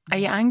 And are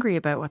you angry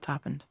about what's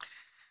happened?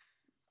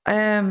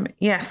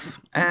 Yes.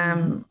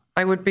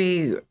 I would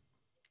be.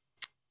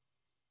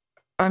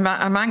 I'm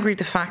angry at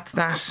the fact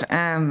that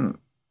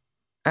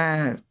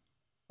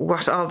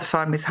what all the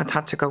families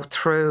had to go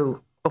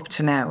through up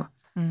to now,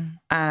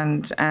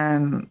 and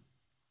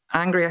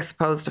angry, I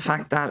suppose, the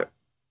fact that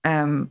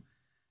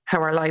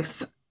how our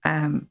lives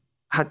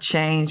had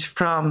changed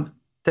from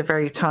the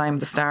very time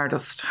the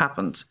Stardust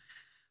happened.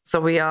 So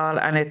we all,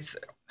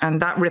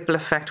 and that ripple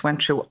effect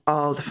went through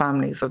all the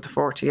families of the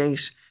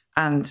 48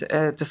 and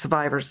the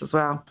survivors as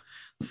well.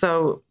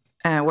 So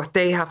what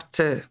they had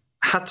to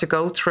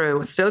go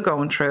through, still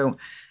going through,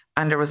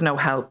 and there was no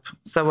help.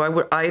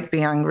 So I'd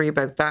be angry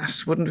about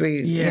that, wouldn't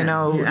we? Yeah, you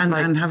know,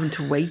 and having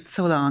to wait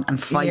so long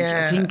and fight.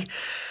 I think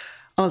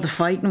all the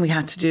fighting we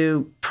had to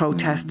do,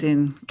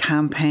 protesting,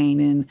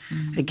 campaigning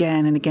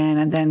again and again,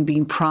 and then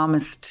being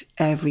promised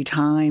every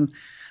time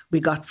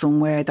we got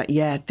somewhere that,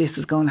 this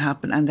is going to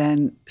happen, and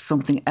then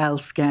something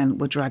else again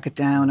would drag it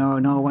down, or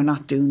no, we're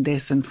not doing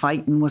this, and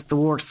fighting was the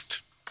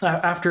worst.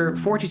 After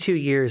 42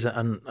 years,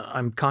 and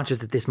I'm conscious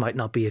that this might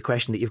not be a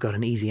question that you've got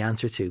an easy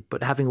answer to,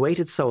 but having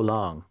waited so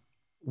long,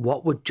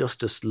 what would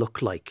justice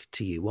look like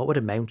to you? What would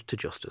amount to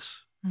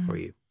justice for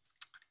you?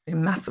 A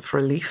massive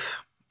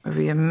relief. It would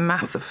be a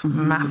massive,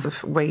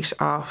 massive weight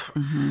off.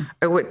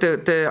 I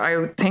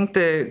think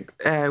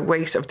the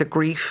weight of the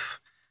grief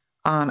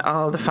on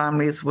all the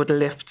families would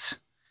lift.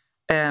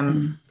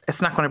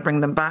 It's not going to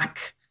bring them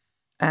back.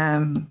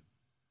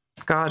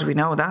 God, we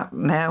know that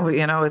now.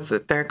 You know,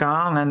 they're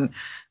gone, and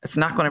it's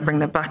not going to bring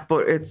them back.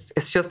 But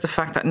it's just the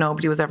fact that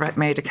nobody was ever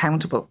made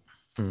accountable,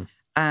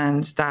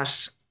 and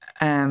that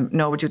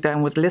nobody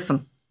then would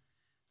listen,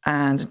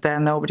 and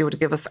then nobody would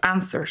give us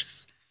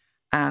answers.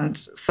 And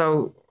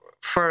so,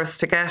 for us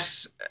to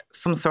get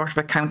some sort of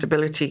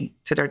accountability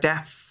to their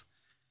deaths,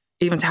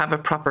 even to have a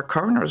proper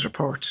coroner's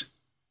report,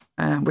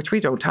 which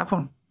we don't have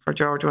one for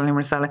George, William,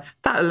 Marcella,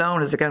 that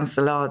alone is against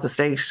the law of the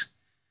state.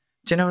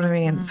 Do you know what I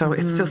mean? So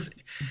it's just,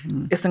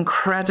 it's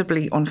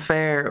incredibly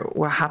unfair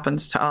what happened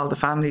to all the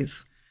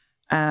families.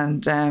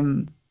 And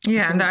and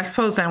I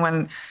suppose then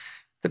when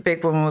the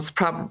big one was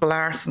probable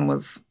arson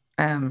was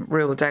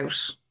ruled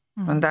out,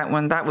 when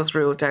that was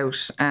ruled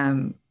out,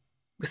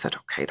 we said,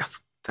 okay,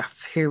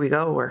 that's here we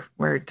go.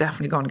 We're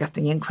definitely going to get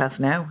the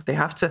inquest now. They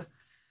have to.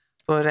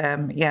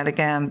 But yet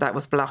again, that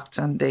was blocked,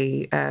 and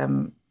they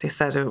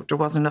said there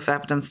wasn't enough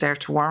evidence there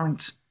to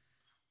warrant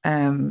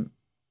a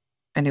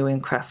new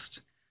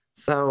inquest.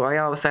 So I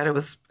always said it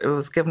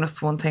was giving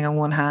us one thing in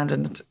one hand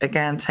and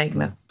again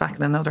taking it back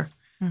in another.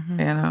 You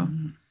know,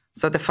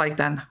 so the fight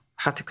then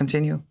had to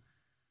continue.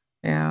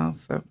 You know,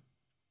 so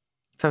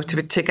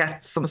to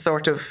get some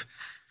sort of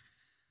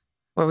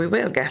Well, we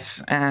will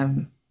get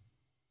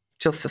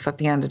justice at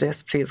the end of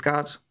this, please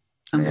God.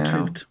 And the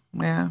truth.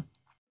 Yeah.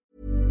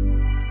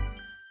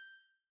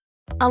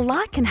 A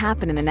lot can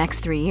happen in the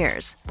next 3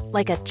 years.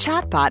 Like a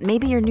chatbot may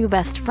be your new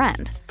best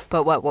friend.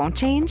 But what won't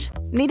change?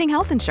 Needing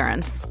health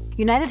insurance.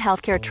 United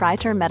Healthcare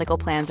Tri-Term Medical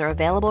Plans are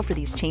available for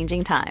these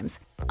changing times.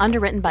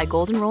 Underwritten by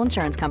Golden Rule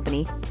Insurance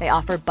Company, they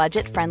offer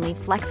budget-friendly,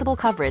 flexible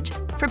coverage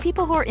for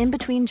people who are in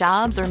between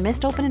jobs or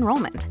missed open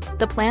enrollment.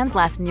 The plans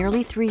last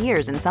nearly 3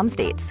 years in some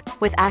states,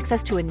 with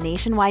access to a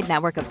nationwide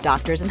network of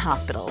doctors and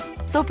hospitals.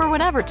 So for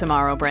whatever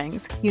tomorrow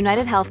brings,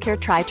 United Healthcare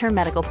Tri-Term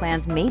Medical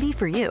Plans may be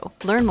for you.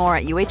 Learn more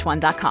at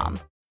uh1.com.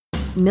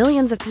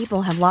 Millions of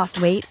people have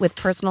lost weight with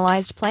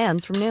personalized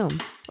plans from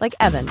Noom. Like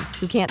Evan,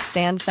 who can't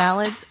stand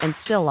salads and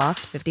still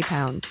lost 50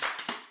 pounds.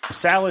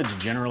 Salads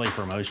generally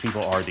for most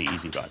people are the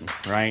easy button,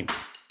 right?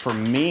 For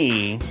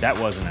me, that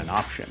wasn't an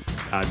option.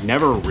 I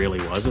never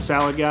really was a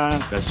salad guy.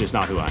 That's just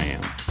not who I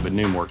am. But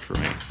Noom worked for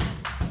me.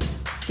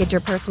 Get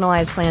your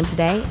personalized plan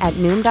today at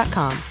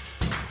Noom.com.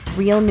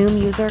 Real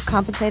Noom user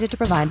compensated to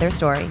provide their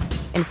story.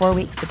 In 4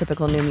 weeks, the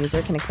typical Noom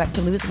user can expect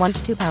to lose 1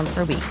 to 2 pounds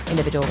per week.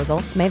 Individual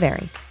results may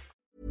vary.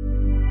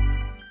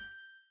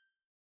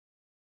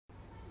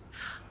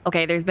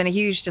 Okay, there's been a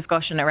huge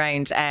discussion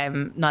around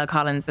Niall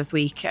Collins this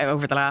week,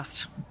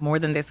 more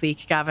than this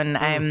week,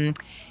 Gavin.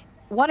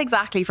 What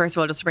exactly, first of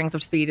all, just to bring us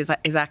up to speed, is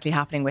exactly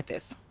happening with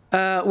this?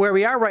 Where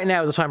we are right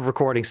now at the time of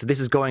recording, so this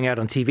is going out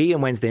on TV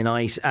on Wednesday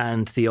night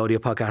and the audio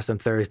podcast on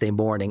Thursday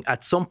morning.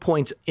 At some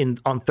point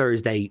on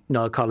Thursday,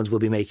 Niall Collins will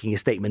be making a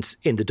statement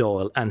in the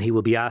Dáil, and he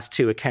will be asked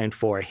to account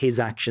for his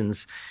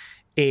actions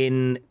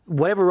in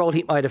whatever role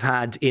he might have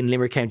had in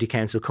Limerick County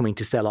Council coming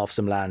to sell off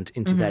some land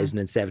in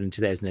 2007 and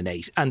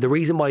 2008. And the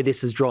reason why this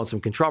has drawn some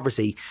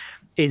controversy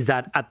is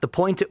that at the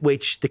point at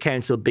which the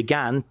council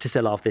began to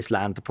sell off this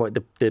land,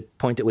 the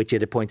point at which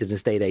it appointed an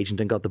estate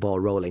agent and got the ball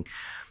rolling,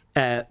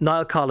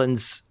 Niall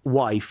Collins'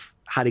 wife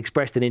had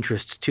expressed an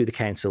interest to the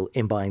council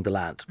in buying the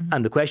land.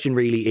 And the question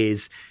really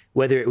is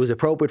whether it was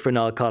appropriate for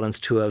Niall Collins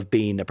to have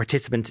been a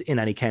participant in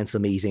any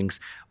council meetings,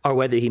 or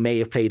whether he may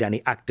have played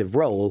any active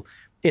role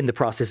in the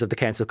process of the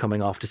council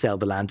coming off to sell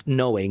the land,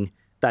 knowing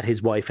that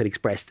his wife had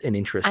expressed an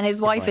interest. And his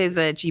wife is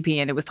a GP,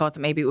 and it was thought that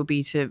maybe it would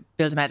be to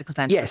build a medical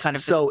centre. Yes,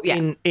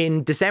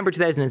 in December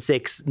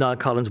 2006, Niall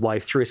Collins'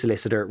 wife, through a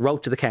solicitor,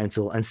 wrote to the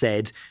council and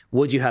said,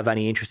 would you have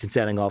any interest in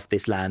selling off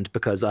this land?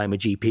 Because I'm a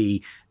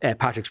GP.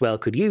 Patrick Swell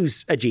could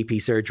use a GP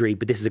surgery,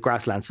 but this is a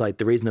grassland site.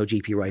 There is no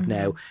GP right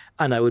now.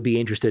 And I would be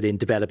interested in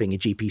developing a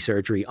GP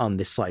surgery on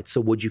this site. So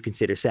would you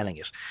consider selling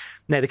it?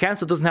 Now, the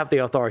council doesn't have the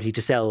authority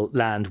to sell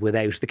land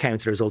without the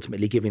councillors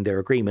ultimately giving their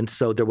agreement.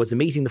 So there was a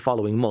meeting the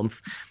following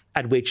month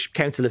at which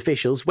council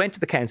officials went to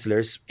the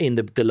councillors in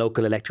the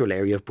local electoral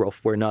area of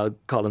Bruff, where Niall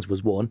Collins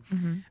was one,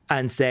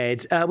 and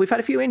said, we've had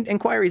a few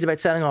inquiries about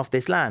selling off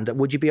this land.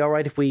 Would you be all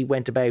right if we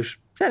went about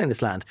selling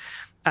this land?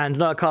 And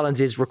Niall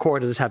Collins is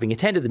recorded as having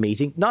attended the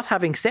meeting, not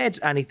having said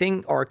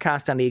anything or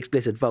cast any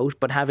explicit vote,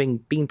 but having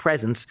been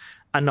present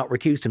and not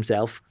recused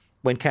himself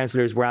when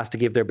councillors were asked to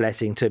give their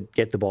blessing to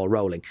get the ball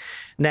rolling.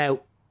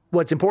 Now,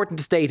 what's important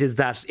to state is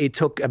that it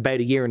took about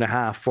a year and a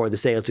half for the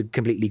sale to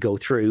completely go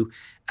through.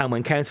 And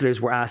when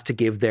councillors were asked to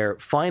give their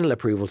final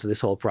approval to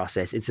this whole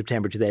process in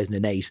September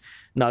 2008,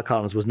 Niall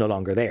Collins was no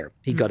longer there.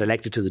 He got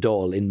elected to the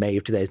Dáil in May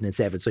of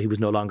 2007, so he was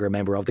no longer a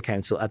member of the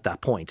council at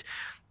that point.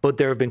 But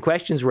there have been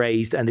questions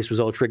raised, and this was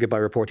all triggered by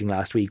reporting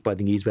last week by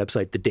the news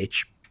website The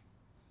Ditch,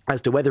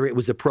 as to whether it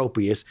was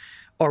appropriate,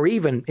 or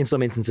even in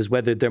some instances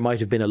whether there might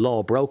have been a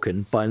law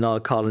broken by Niall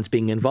Collins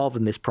being involved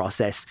in this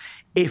process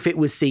if it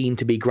was seen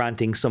to be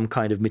granting some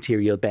kind of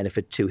material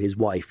benefit to his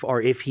wife,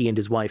 or if he and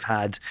his wife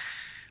had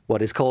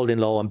what is called in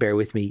law, and bear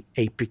with me,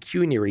 a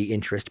pecuniary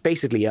interest,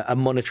 basically a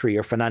monetary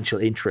or financial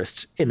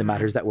interest in the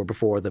matters that were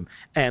before them.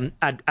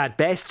 At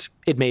best,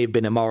 it may have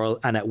been immoral,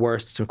 and at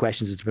worst, some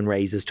questions have been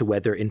raised as to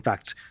whether, in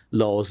fact,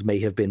 laws may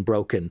have been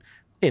broken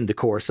in the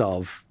course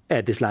of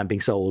this land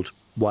being sold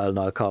while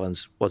Niall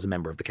Collins was a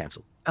member of the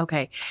council.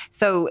 Okay,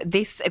 so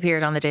this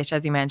appeared on The Ditch,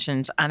 as you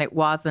mentioned, and it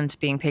wasn't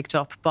being picked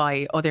up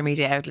by other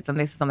media outlets, and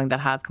this is something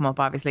that has come up,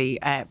 obviously,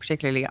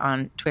 particularly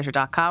on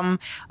twitter.com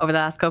over the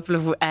last couple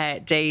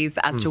of days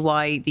as to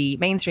why the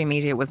mainstream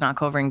media was not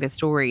covering this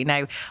story.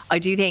 Now, I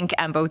do think,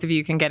 and both of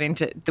you can get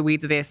into the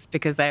weeds of this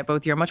because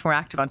both you're much more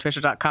active on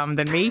twitter.com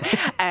than me,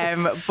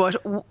 but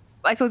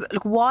I suppose,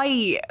 look,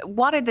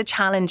 what are the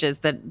challenges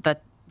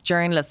that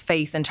journalists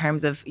face in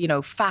terms of,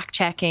 fact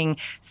checking,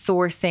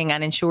 sourcing,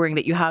 and ensuring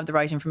that you have the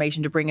right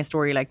information to bring a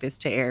story like this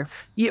to air?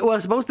 Yeah, well, I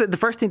suppose the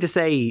first thing to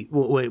say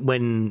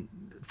when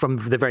from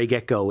the very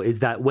get-go is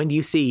that when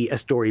you see a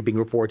story being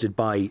reported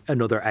by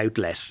another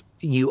outlet,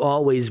 you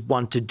always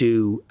want to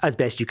do as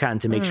best you can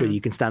to make sure you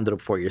can stand it up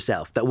for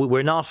yourself. That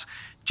we're not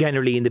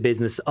generally in the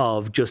business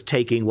of just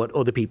taking what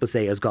other people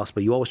say as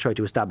gospel. You always try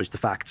to establish the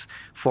facts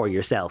for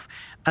yourself.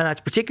 And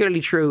that's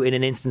particularly true in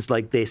an instance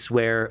like this,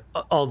 where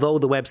although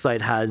the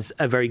website has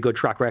a very good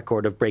track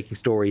record of breaking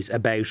stories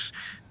about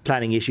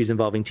planning issues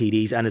involving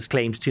TDs and has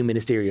claimed 2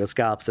 ministerial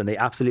scalps, and they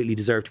absolutely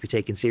deserve to be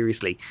taken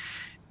seriously,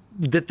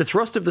 the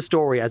thrust of the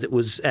story, as it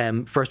was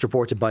first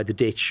reported by The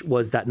Ditch,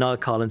 was that Niall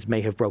Collins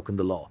may have broken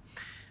the law.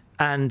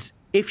 And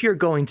if you're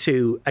going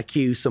to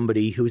accuse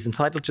somebody who is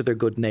entitled to their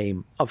good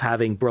name of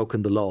having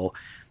broken the law,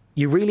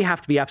 you really have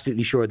to be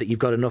absolutely sure that you've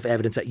got enough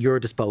evidence at your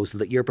disposal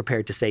that you're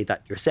prepared to say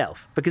that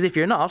yourself. Because if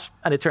you're not,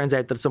 and it turns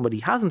out that somebody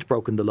hasn't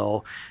broken the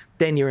law,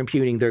 then you're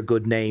impugning their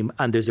good name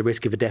and there's a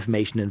risk of a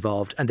defamation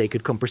involved, and they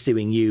could come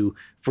pursuing you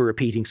for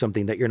repeating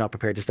something that you're not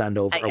prepared to stand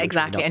over.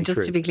 Exactly. And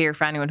just to be clear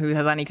for anyone who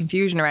has any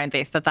confusion around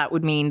this, that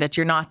would mean that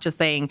you're not just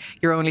saying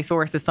your only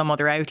source is some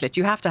other outlet.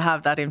 You have to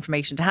have that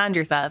information to hand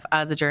yourself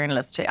as a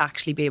journalist to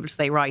actually be able to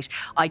say, right,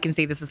 I can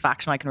see this is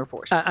fact and I can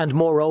report. And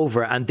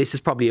moreover, and this is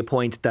probably a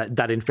point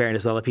that in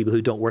fairness, a lot of people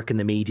who don't work in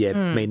the media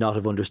may not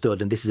have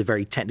understood, and this is a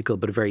very technical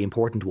but a very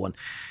important one.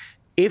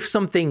 If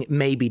something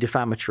may be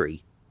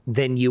defamatory,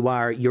 then you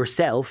are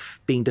yourself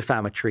being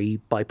defamatory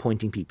by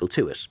pointing people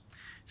to it.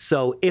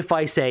 So if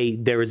I say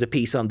there is a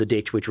piece on The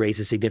Ditch which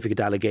raises significant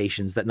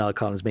allegations that Niall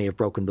Collins may have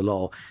broken the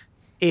law,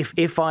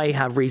 if I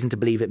have reason to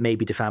believe it may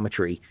be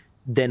defamatory,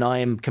 then I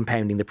am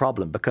compounding the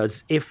problem,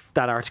 because if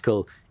that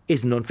article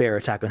is an unfair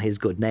attack on his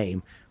good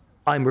name,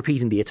 I'm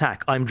repeating the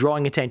attack. I'm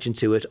drawing attention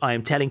to it. I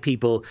am telling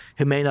people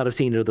who may not have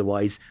seen it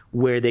otherwise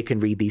where they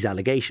can read these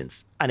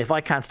allegations. And if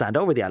I can't stand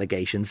over the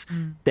allegations,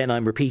 then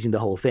I'm repeating the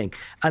whole thing.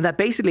 And that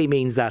basically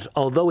means that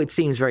although it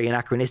seems very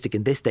anachronistic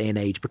in this day and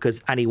age,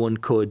 because anyone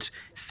could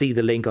see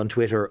the link on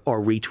Twitter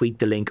or retweet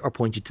the link or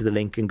point you to the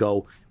link and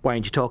go, why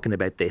aren't you talking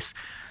about this?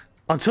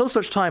 Until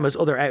such time as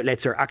other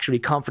outlets are actually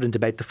confident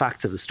about the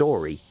facts of the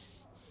story,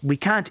 we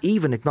can't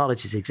even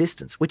acknowledge its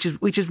existence, which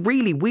is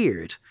really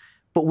weird.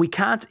 But we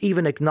can't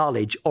even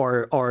acknowledge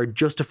or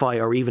justify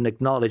or even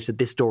acknowledge that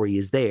this story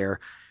is there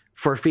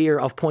for fear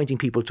of pointing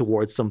people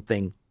towards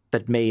something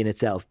that may in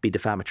itself be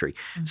defamatory.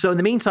 So in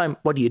the meantime,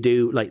 what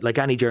do? Like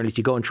any journalist,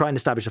 you go and try and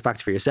establish the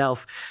facts for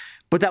yourself.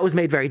 But that was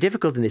made very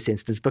difficult in this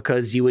instance,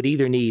 because you would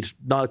either need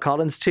Niall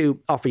Collins to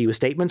offer you a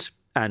statement,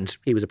 and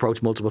he was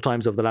approached multiple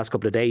times over the last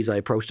couple of days. I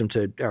approached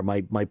him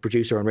my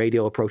producer on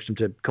radio approached him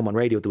to come on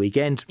radio at the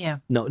weekend. Yeah.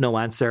 No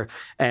answer.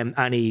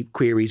 Any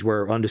queries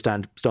were,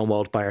 understand,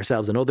 stonewalled by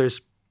ourselves and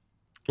others.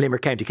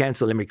 Limerick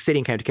City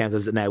and County Council,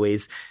 as it now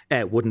is,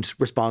 wouldn't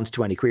respond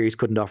to any queries,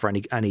 couldn't offer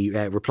any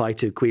reply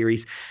to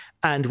queries.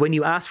 And when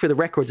you ask for the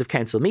records of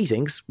council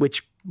meetings,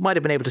 which might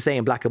have been able to say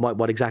in black and white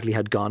what exactly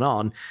had gone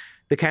on,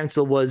 the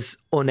council was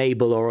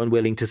unable or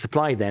unwilling to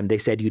supply them. They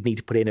said you'd need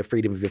to put in a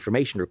Freedom of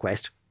Information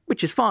request,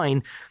 which is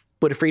fine,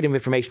 but a Freedom of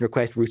Information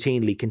request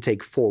routinely can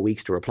take 4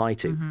 weeks to reply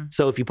to. Mm-hmm.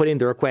 So if you put in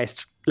the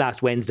request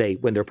last Wednesday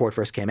when the report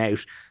first came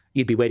out,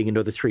 you'd be waiting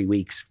another 3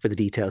 weeks for the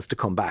details to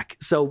come back.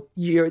 So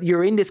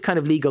you're in this kind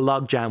of legal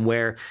logjam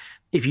where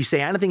if you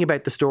say anything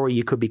about the story,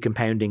 you could be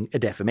compounding a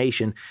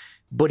defamation.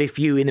 But if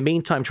you, in the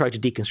meantime, try to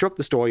deconstruct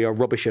the story or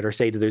rubbish it or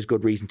say that there's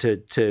good reason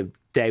to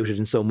doubt it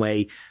in some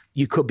way,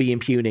 you could be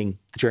impugning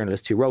the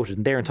journalist who wrote it,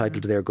 and they're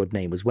entitled to their good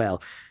name as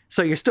well.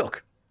 So you're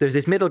stuck. There's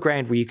this middle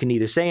ground where you can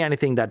neither say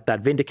anything that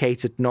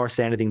vindicates it nor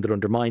say anything that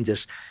undermines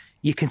it.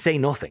 You can say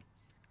nothing.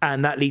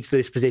 And that leads to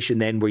this position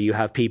then where you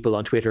have people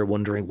on Twitter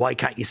wondering, why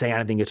can't you say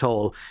anything at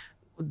all?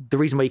 The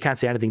reason why you can't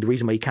say anything, the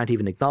reason why you can't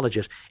even acknowledge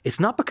it, it's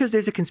not because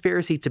there's a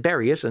conspiracy to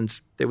bury it. And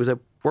there was a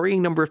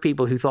worrying number of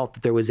people who thought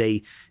that there was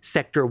a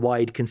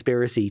sector-wide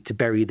conspiracy to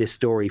bury this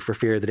story for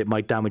fear that it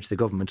might damage the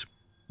government.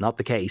 Not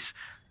the case.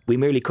 We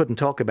merely couldn't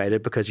talk about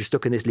it because you're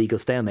stuck in this legal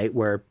stalemate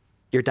where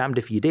you're damned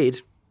if you did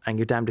and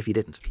you're damned if you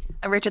didn't.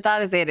 And Richard,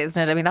 that is it, isn't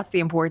it? I mean, that's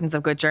the importance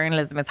of good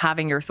journalism, is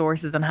having your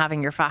sources and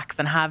having your facts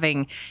and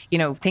having,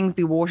 things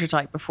be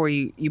watertight before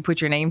you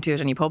put your name to it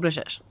and you publish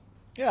it.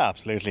 Yeah,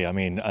 absolutely. I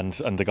mean, and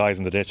the guys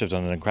in The Ditch have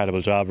done an incredible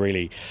job,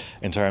 really,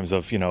 in terms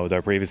of,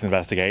 their previous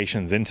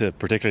investigations into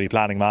particularly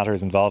planning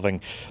matters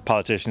involving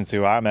politicians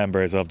who are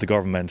members of the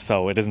government.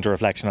 So it isn't a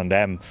reflection on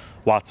them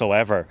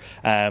whatsoever.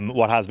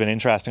 What has been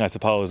interesting, I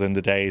suppose, in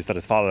the days that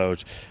has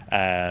followed,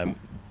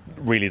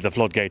 really the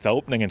floodgates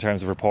opening in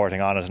terms of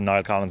reporting on it and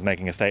Niall Collins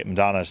making a statement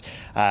on it,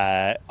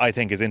 I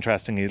think is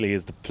interestingly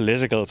is the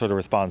political sort of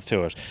response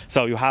to it.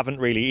 So you haven't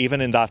really,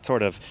 even in that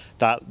sort of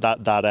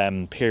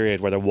that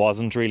period where there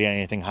wasn't really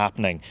anything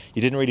happening,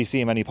 you didn't really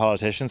see many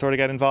politicians sort of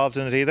get involved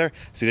in it either.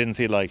 So you didn't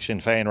see like Sinn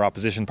Féin or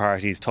opposition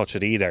parties touch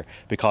it either,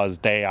 because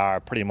they are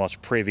pretty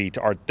much privy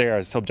to, or they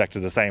are subject to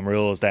the same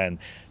rules then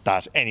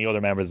that any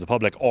other members of the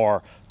public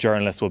or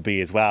journalists would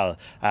be as well.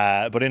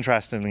 But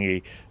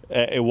interestingly,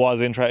 it was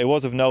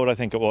of note, I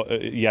think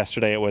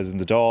yesterday it was in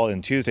the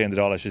Dáil, Tuesday in the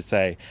Dáil I should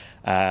say,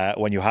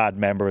 when you had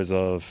members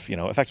of,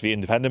 effectively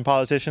independent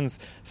politicians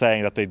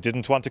saying that they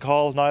didn't want to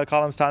call Niall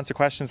Collins to answer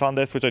questions on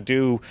this, which I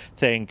do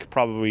think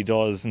probably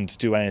doesn't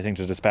do anything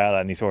to dispel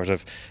any sort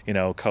of,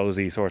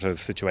 cosy sort of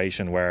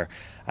situation where,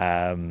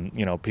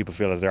 people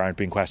feel that there aren't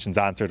being questions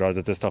answered or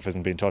that this stuff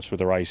isn't being touched for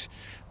the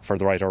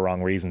right or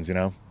wrong reasons,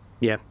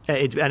 Yeah,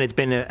 it's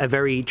been a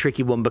very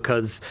tricky one,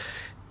 because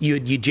you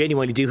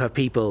genuinely do have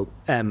people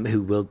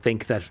who will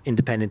think that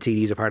independent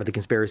TDs are part of the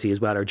conspiracy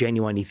as well, or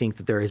genuinely think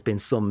that there has been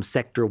some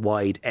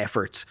sector-wide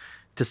effort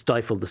to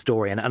stifle the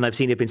story. And I've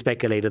seen it been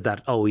speculated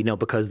that,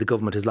 because the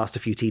government has lost a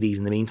few TDs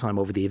in the meantime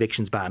over the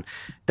evictions ban,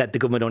 that the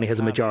government only has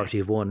a majority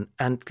of one.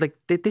 And like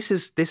this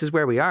is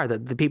where we are,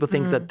 that the people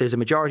think that there's a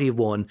majority of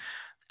one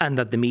and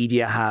that the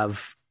media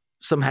have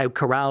somehow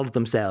corralled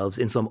themselves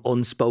in some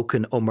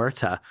unspoken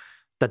omerta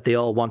that they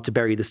all want to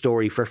bury the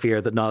story for fear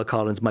that Niall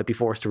Collins might be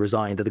forced to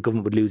resign, that the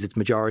government would lose its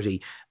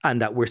majority,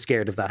 and that we're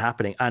scared of that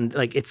happening. And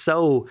like, it's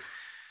so...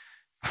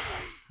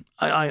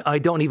 I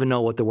don't even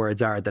know what the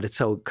words are, that it's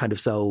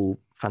so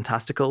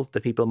fantastical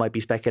that people might be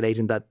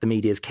speculating that the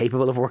media is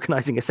capable of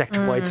organising a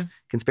sector-wide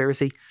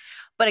conspiracy.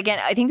 But again,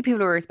 I think the people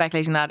who are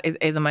speculating that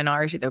is a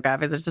minority, though,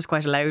 Gav. It's just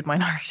quite a loud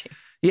minority.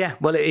 Yeah,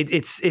 well,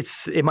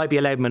 it might be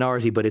a loud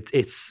minority, but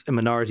it's a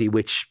minority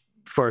which,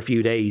 for a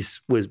few days,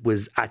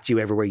 was at you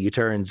everywhere you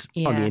turned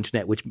on the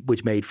internet,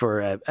 which made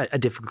for a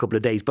difficult couple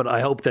of days. But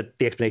I hope that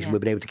the explanation we've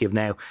been able to give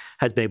now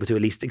has been able to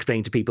at least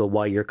explain to people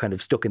why you're kind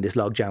of stuck in this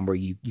logjam where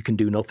you can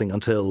do nothing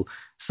until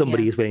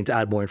somebody is willing to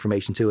add more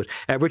information to it.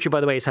 Richard, by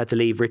the way, has had to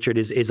leave. Richard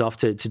is off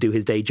to do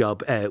his day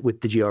job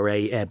with the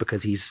GRA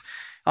because he's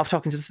off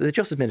talking to the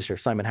Justice Minister,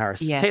 Simon Harris.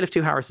 Yes. Tale of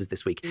two Harrises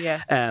this week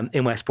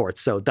in Westport.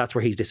 So that's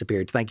where he's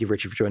disappeared. Thank you,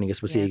 Richard, for joining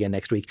us. We'll see you again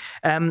next week.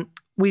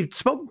 We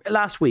spoke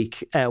last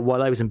week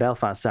while I was in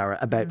Belfast, Sarah,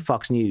 about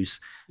Fox News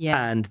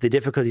and the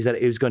difficulties that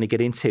it was going to get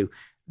into.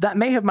 That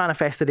may have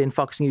manifested in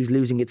Fox News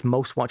losing its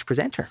most watched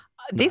presenter.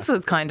 This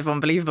was kind of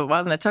unbelievable,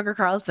 wasn't it? Tucker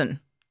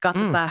Carlson got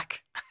the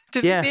sack.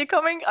 Did you see it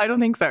coming? I don't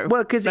think so.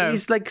 Well, because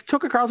he's like,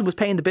 Tucker Carlson was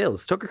paying the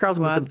bills. Tucker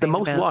Carlson was the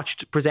most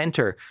watched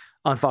presenter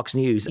on Fox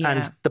News. Yeah.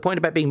 And the point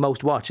about being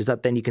most watched is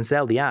that then you can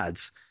sell the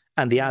ads,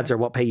 and the ads are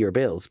what pay your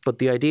bills. But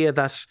the idea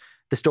that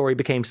the story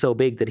became so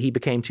big that he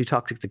became too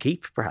toxic to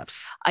keep,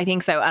 perhaps. I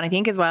think so. And I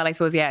think as well, I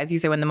suppose, as you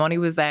say, when the money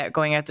was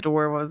going out the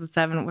door, what was it,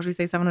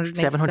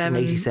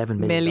 $787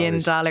 million?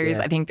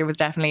 Yeah. I think there was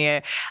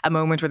definitely a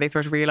moment where they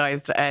sort of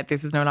realised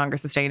this is no longer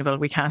sustainable.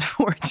 We can't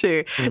afford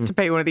to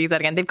pay one of these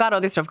out again. They've got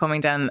other stuff coming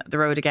down the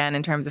road again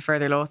in terms of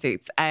further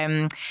lawsuits.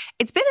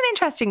 It's been an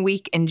interesting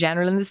week in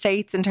general in the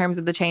States in terms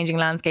of the changing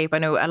landscape. I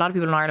know a lot of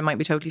people in Ireland might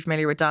be totally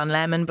familiar with Don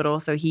Lemon, but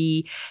also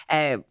he...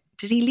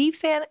 did he leave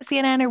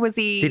CNN or was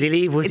he... Did he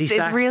leave? Was he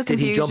sacked? Real did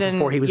he jump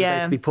before he was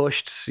about to be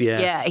pushed?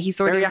 Yeah, he's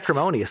very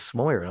acrimonious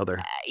one way or another.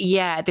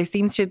 There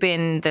seems to have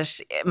been that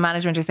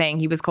management are saying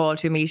he was called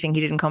to a meeting,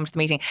 he didn't come to the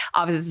meeting.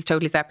 Obviously, this is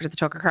totally separate to the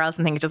Tucker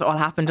Carlson thing. It just all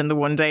happened in the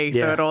one day,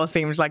 so it all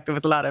seemed like there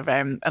was a lot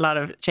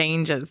of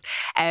changes.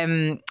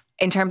 In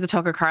terms of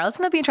Tucker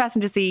Carlson, it'll be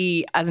interesting to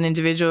see as an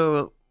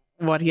individual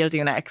what he'll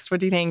do next.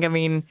 What do you think? I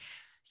mean...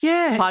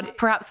 Yeah,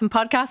 perhaps some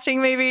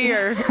podcasting, maybe,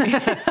 or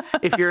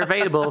if you're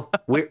available,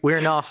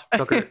 we're not.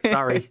 Tucker,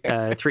 sorry,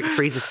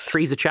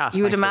 three's a chat.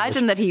 You would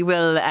imagine that he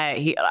will.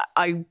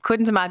 I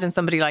couldn't imagine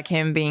somebody like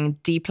him being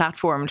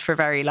deplatformed for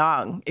very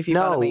long. If you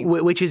follow me.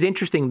 Which is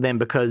interesting then,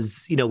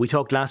 because we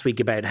talked last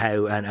week about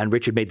how, and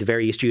Richard made the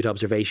very astute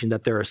observation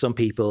that there are some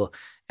people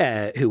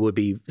who would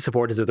be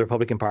supporters of the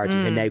Republican Party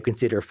and now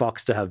consider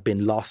Fox to have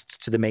been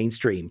lost to the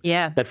mainstream.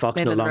 Yeah, that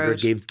Fox no longer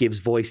gives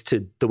voice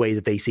to the way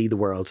that they see the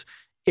world,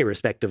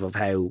 irrespective of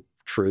how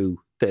true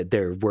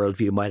their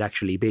worldview might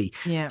actually be.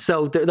 Yeah.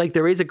 So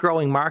there is a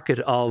growing market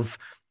of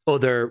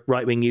other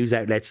right-wing news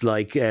outlets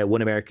like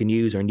One American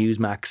News or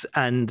Newsmax.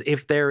 And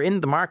if they're in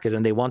the market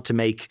and they want to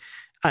make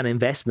an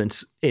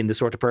investment in the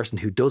sort of person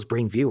who does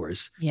bring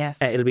viewers,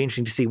 it'll be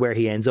interesting to see where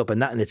he ends up. And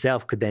that in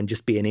itself could then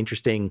just be an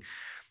interesting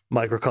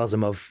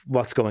microcosm of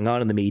what's going on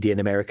in the media in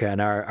America,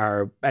 and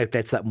our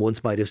outlets that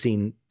once might have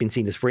been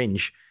seen as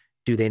fringe.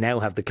 Do they now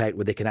have the clout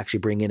where they can actually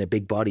bring in a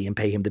big body and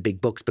pay him the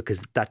big bucks,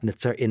 because that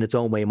in its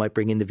own way might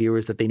bring in the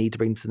viewers that they need to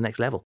bring to the next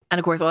level? And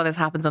of course, all this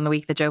happens on the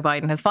week that Joe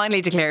Biden has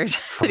finally declared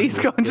that he's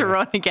going to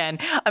run again.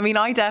 I mean,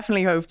 I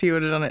definitely hoped he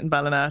would have done it in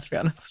Ballina, to be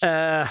honest.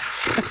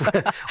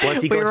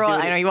 Was he going to do it?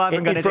 I know he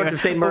wasn't going to do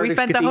it. We've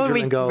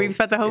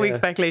spent the whole week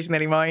speculating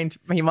that he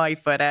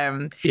might. But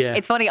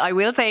it's funny. I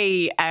will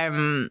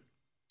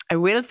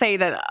say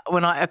that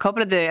when a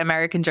couple of the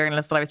American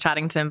journalists that I was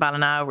chatting to in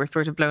Ballina were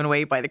sort of blown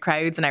away by the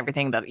crowds and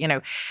everything that,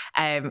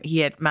 he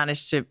had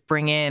managed to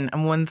bring in.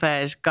 And one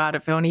said, God,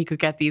 if only he could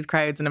get these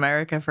crowds in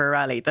America for a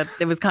rally. That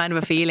there was kind of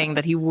a feeling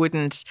that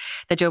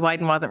that Joe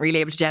Biden wasn't really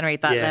able to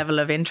generate that level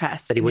of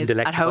interest. That he wouldn't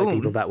electrify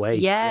people that way.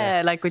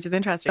 Yeah, which is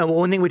interesting. And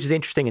one thing which is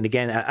interesting, and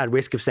again, at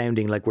risk of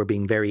sounding like we're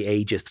being very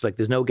ageist,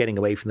 there's no getting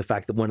away from the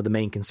fact that one of the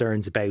main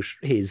concerns about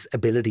his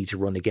ability to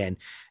run again,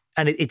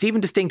 and it's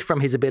even distinct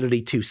from his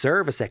ability to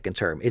serve a second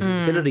term, is his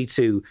ability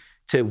to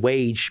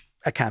wage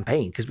a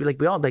campaign. Because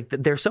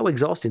they're so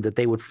exhausting that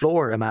they would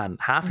floor a man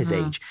half his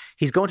age.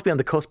 He's going to be on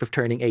the cusp of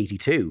turning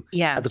 82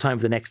 at the time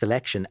of the next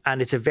election.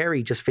 And it's a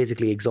very just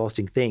physically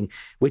exhausting thing,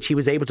 which he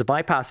was able to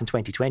bypass in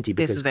 2020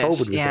 because COVID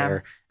was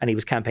there and he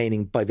was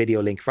campaigning by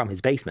video link from his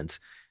basement.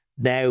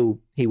 Now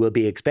he will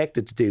be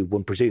expected to do,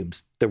 one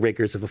presumes, the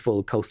rigours of a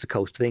full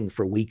coast-to-coast thing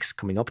for weeks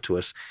coming up to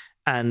it.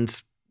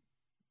 And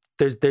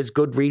there's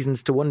good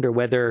reasons to wonder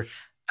whether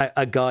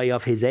a guy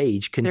of his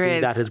age can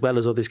do that as well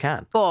as others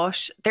can.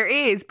 But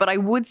I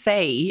would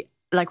say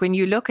like when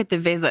you look at the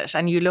visit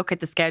and you look at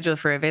the schedule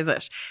for a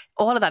visit,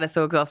 all of that is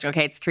so exhausting.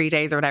 Okay, it's 3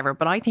 days or whatever.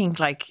 But I think,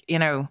 like, you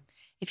know,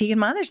 if he can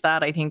manage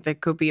that, I think there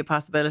could be a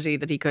possibility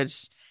that he could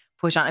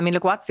push on. I mean,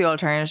 look, what's the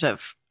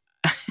alternative?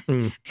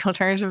 The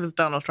alternative is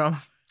Donald Trump.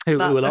 Who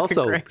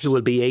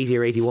will be 80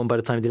 or 81 by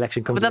the time the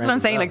election comes. But that's what I'm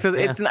saying. Well. Like, so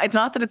it's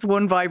not that it's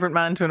one vibrant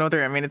man to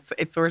another. I mean,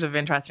 it's sort of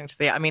interesting to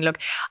see. I mean, look,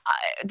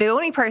 the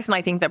only person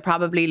I think that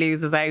probably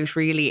loses out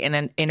really in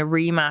a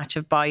rematch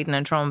of Biden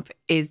and Trump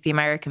is the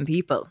American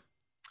people.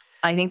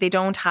 I think they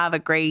don't have a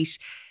great,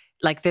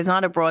 like, there's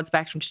not a broad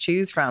spectrum to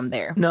choose from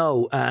there.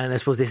 No, and I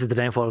suppose this is the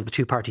downfall of the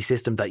two-party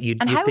system that you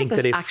how think is that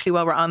it if actually,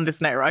 while we're on this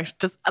now, right?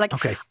 Just like,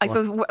 okay, I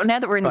suppose now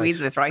that we're in the weeds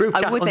of this, right?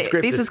 I would say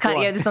this is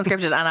kind of, this is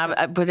unscripted,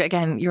 and but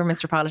again, you're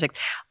Mr. Politics.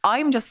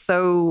 I'm just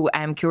so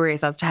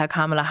curious as to how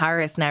Kamala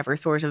Harris never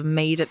sort of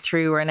made it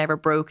through or never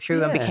broke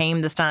through and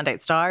became the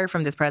standout star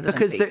from this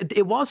presidency. Because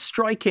it was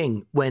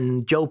striking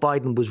when Joe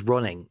Biden was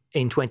running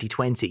in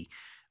 2020.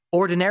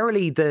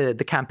 Ordinarily,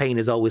 the campaign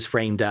is always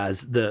framed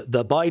as the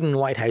Biden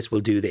White House will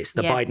do this.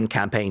 The Biden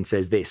campaign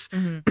says this.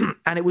 Mm-hmm.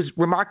 And it was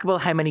remarkable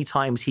how many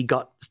times he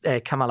got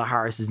Kamala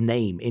Harris's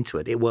name into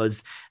it. It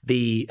was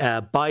the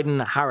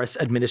Biden-Harris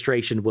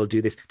administration will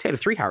do this. Tale of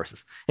three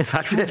Harrises. In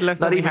fact,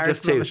 not even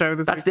just two.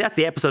 That's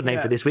the episode name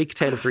for this week,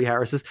 Tale of Three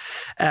Harrises.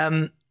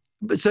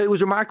 So it was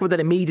remarkable that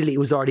immediately it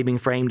was already being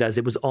framed as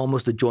it was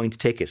almost a joint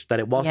ticket, that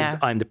it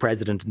wasn't I'm the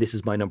president and this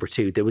is my number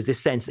two. There was this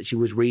sense that she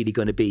was really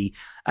going to be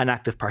an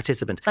active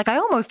participant. Like, I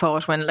almost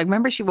thought when, like,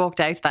 remember she walked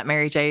out to that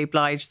Mary J.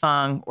 Blige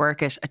song,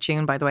 Work It, a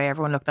tune, by the way,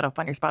 everyone look that up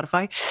on your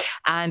Spotify.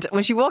 And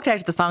when she walked out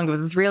to the song, there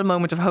was this real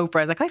moment of hope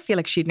where I was like, I feel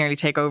like she'd nearly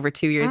take over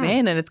 2 years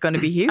in and it's going to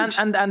be huge.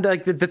 And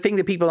the thing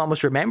that people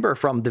almost remember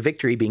from the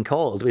victory being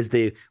called is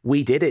the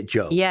 "we did it,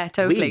 Joe." Yeah,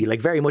 totally. We, like,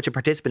 very much a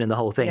participant in the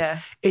whole thing. Yeah.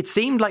 It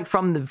seemed like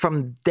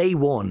from day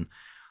one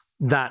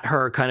that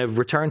her kind of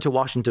return to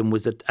Washington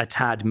was a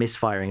tad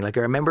misfiring. Like,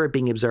 I remember it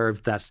being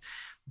observed that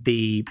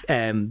the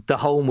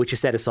home which is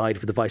set aside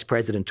for the vice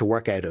president to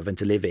work out of and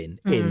to live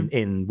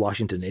in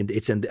Washington,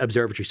 it's in the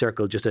Observatory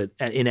Circle, just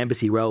in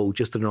Embassy Row,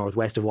 just to the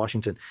northwest of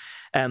Washington,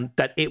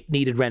 that it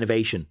needed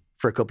renovation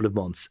for a couple of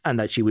months, and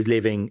that she was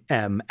living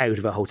out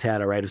of a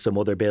hotel or out of some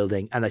other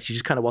building, and that she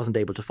just kind of wasn't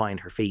able to find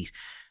her feet.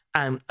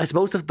 I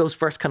suppose that those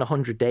first kind of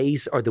 100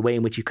 days, or the way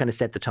in which you kind of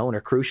set the tone,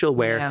 are crucial,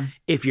 where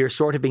if you're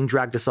sort of being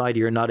dragged aside,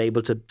 you're not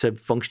able to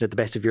function at the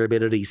best of your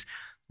abilities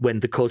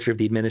when the culture of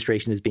the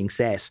administration is being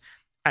set,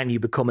 and you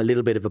become a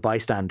little bit of a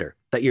bystander,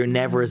 that you're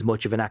never as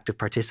much of an active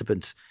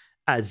participant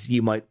as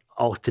you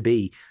ought to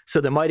be.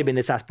 So there might have been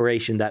this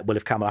aspiration that, well,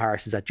 if Kamala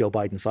Harris is at Joe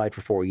Biden's side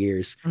for 4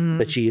 years,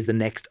 that she is the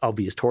next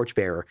obvious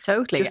torchbearer.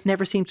 Totally. Just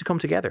never seemed to come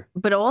together.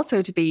 But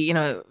also to be,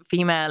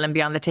 female and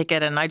be on the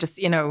ticket. And I just,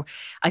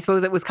 I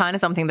suppose it was kind of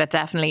something that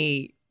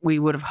definitely we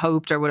would have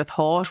hoped or would have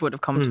thought would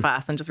have come to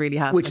pass, and just really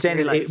hasn't.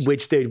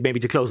 Which maybe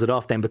to close it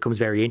off then becomes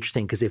very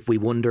interesting, because if we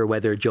wonder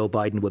whether Joe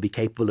Biden will be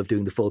capable of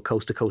doing the full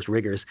coast-to-coast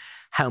rigors,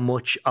 how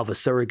much of a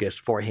surrogate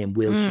for him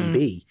will she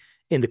be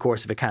in the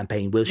course of a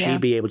campaign? Will she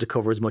be able to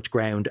cover as much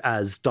ground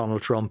as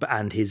Donald Trump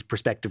and his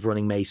prospective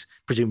running mate,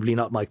 presumably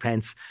not Mike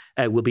Pence,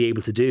 will be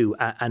able to do?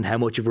 And how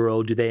much of a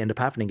role do they end up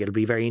happening? It'll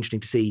be very interesting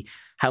to see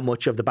how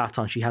much of the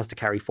baton she has to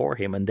carry for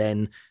him, and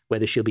then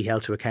whether she'll be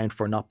held to account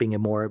for not being a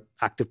more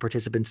active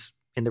participant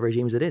in the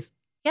regime as it is.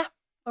 Yeah,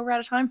 well, we're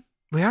out of time.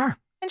 We are.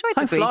 Enjoyed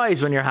Time this week.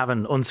 flies when you're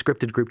having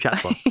unscripted group chat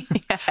fun.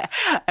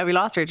 We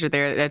lost Richard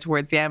there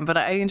towards the end, but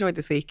I enjoyed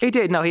this week. He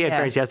did. No, he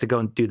has to go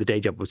and do the day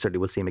job. Certainly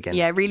we'll see him again.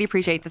 Yeah, really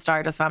appreciate the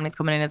Stardust families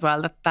coming in as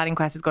well. That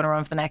inquest is going to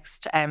run for the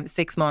next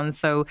 6 months.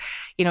 So,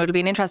 it'll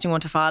be an interesting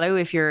one to follow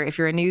if you're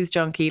a news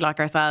junkie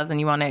like ourselves and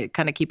you want to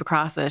kind of keep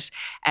across it.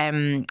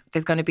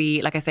 There's going to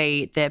be, like I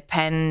say, the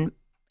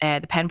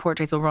pen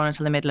portraits will run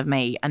until the middle of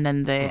May, and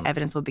then the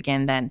evidence will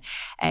begin then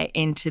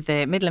into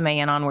the middle of May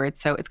and onwards.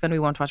 So it's going to be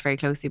one to watch very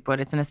closely, but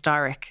it's an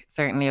historic,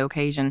 certainly,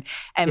 occasion.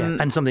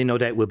 And something no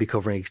doubt we'll be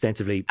covering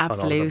extensively.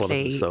 Absolutely. On all of our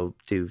bulletins, so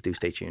do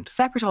stay tuned.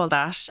 Separate all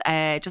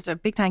that, just a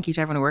big thank you to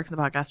everyone who works on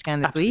the podcast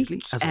again this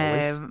week. As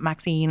always.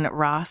 Maxine,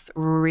 Ross,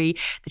 Rory,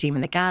 the team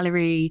in the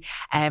gallery.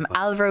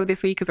 Alvaro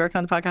this week is working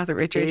on the podcast with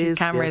Richard. His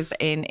cameras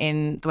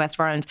in the west of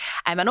Ireland.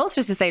 And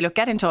also just to say, look,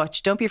 get in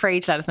touch. Don't be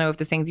afraid to let us know if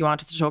there's things you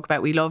want us to talk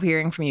about. We love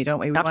hearing from you, don't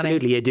we?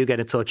 Absolutely, do get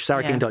in touch.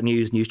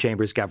 SarahKing.news, News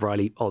Chambers, Gav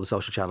Riley, all the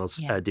social channels.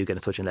 Do get in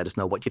touch and let us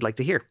know what you'd like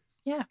to hear.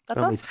 Yeah,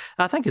 that's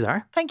us. Thank you,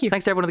 Zara. Thank you.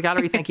 Thanks to everyone in the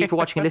gallery. Thank you for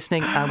watching and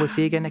listening, and we'll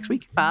see you again next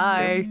week.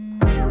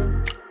 Bye.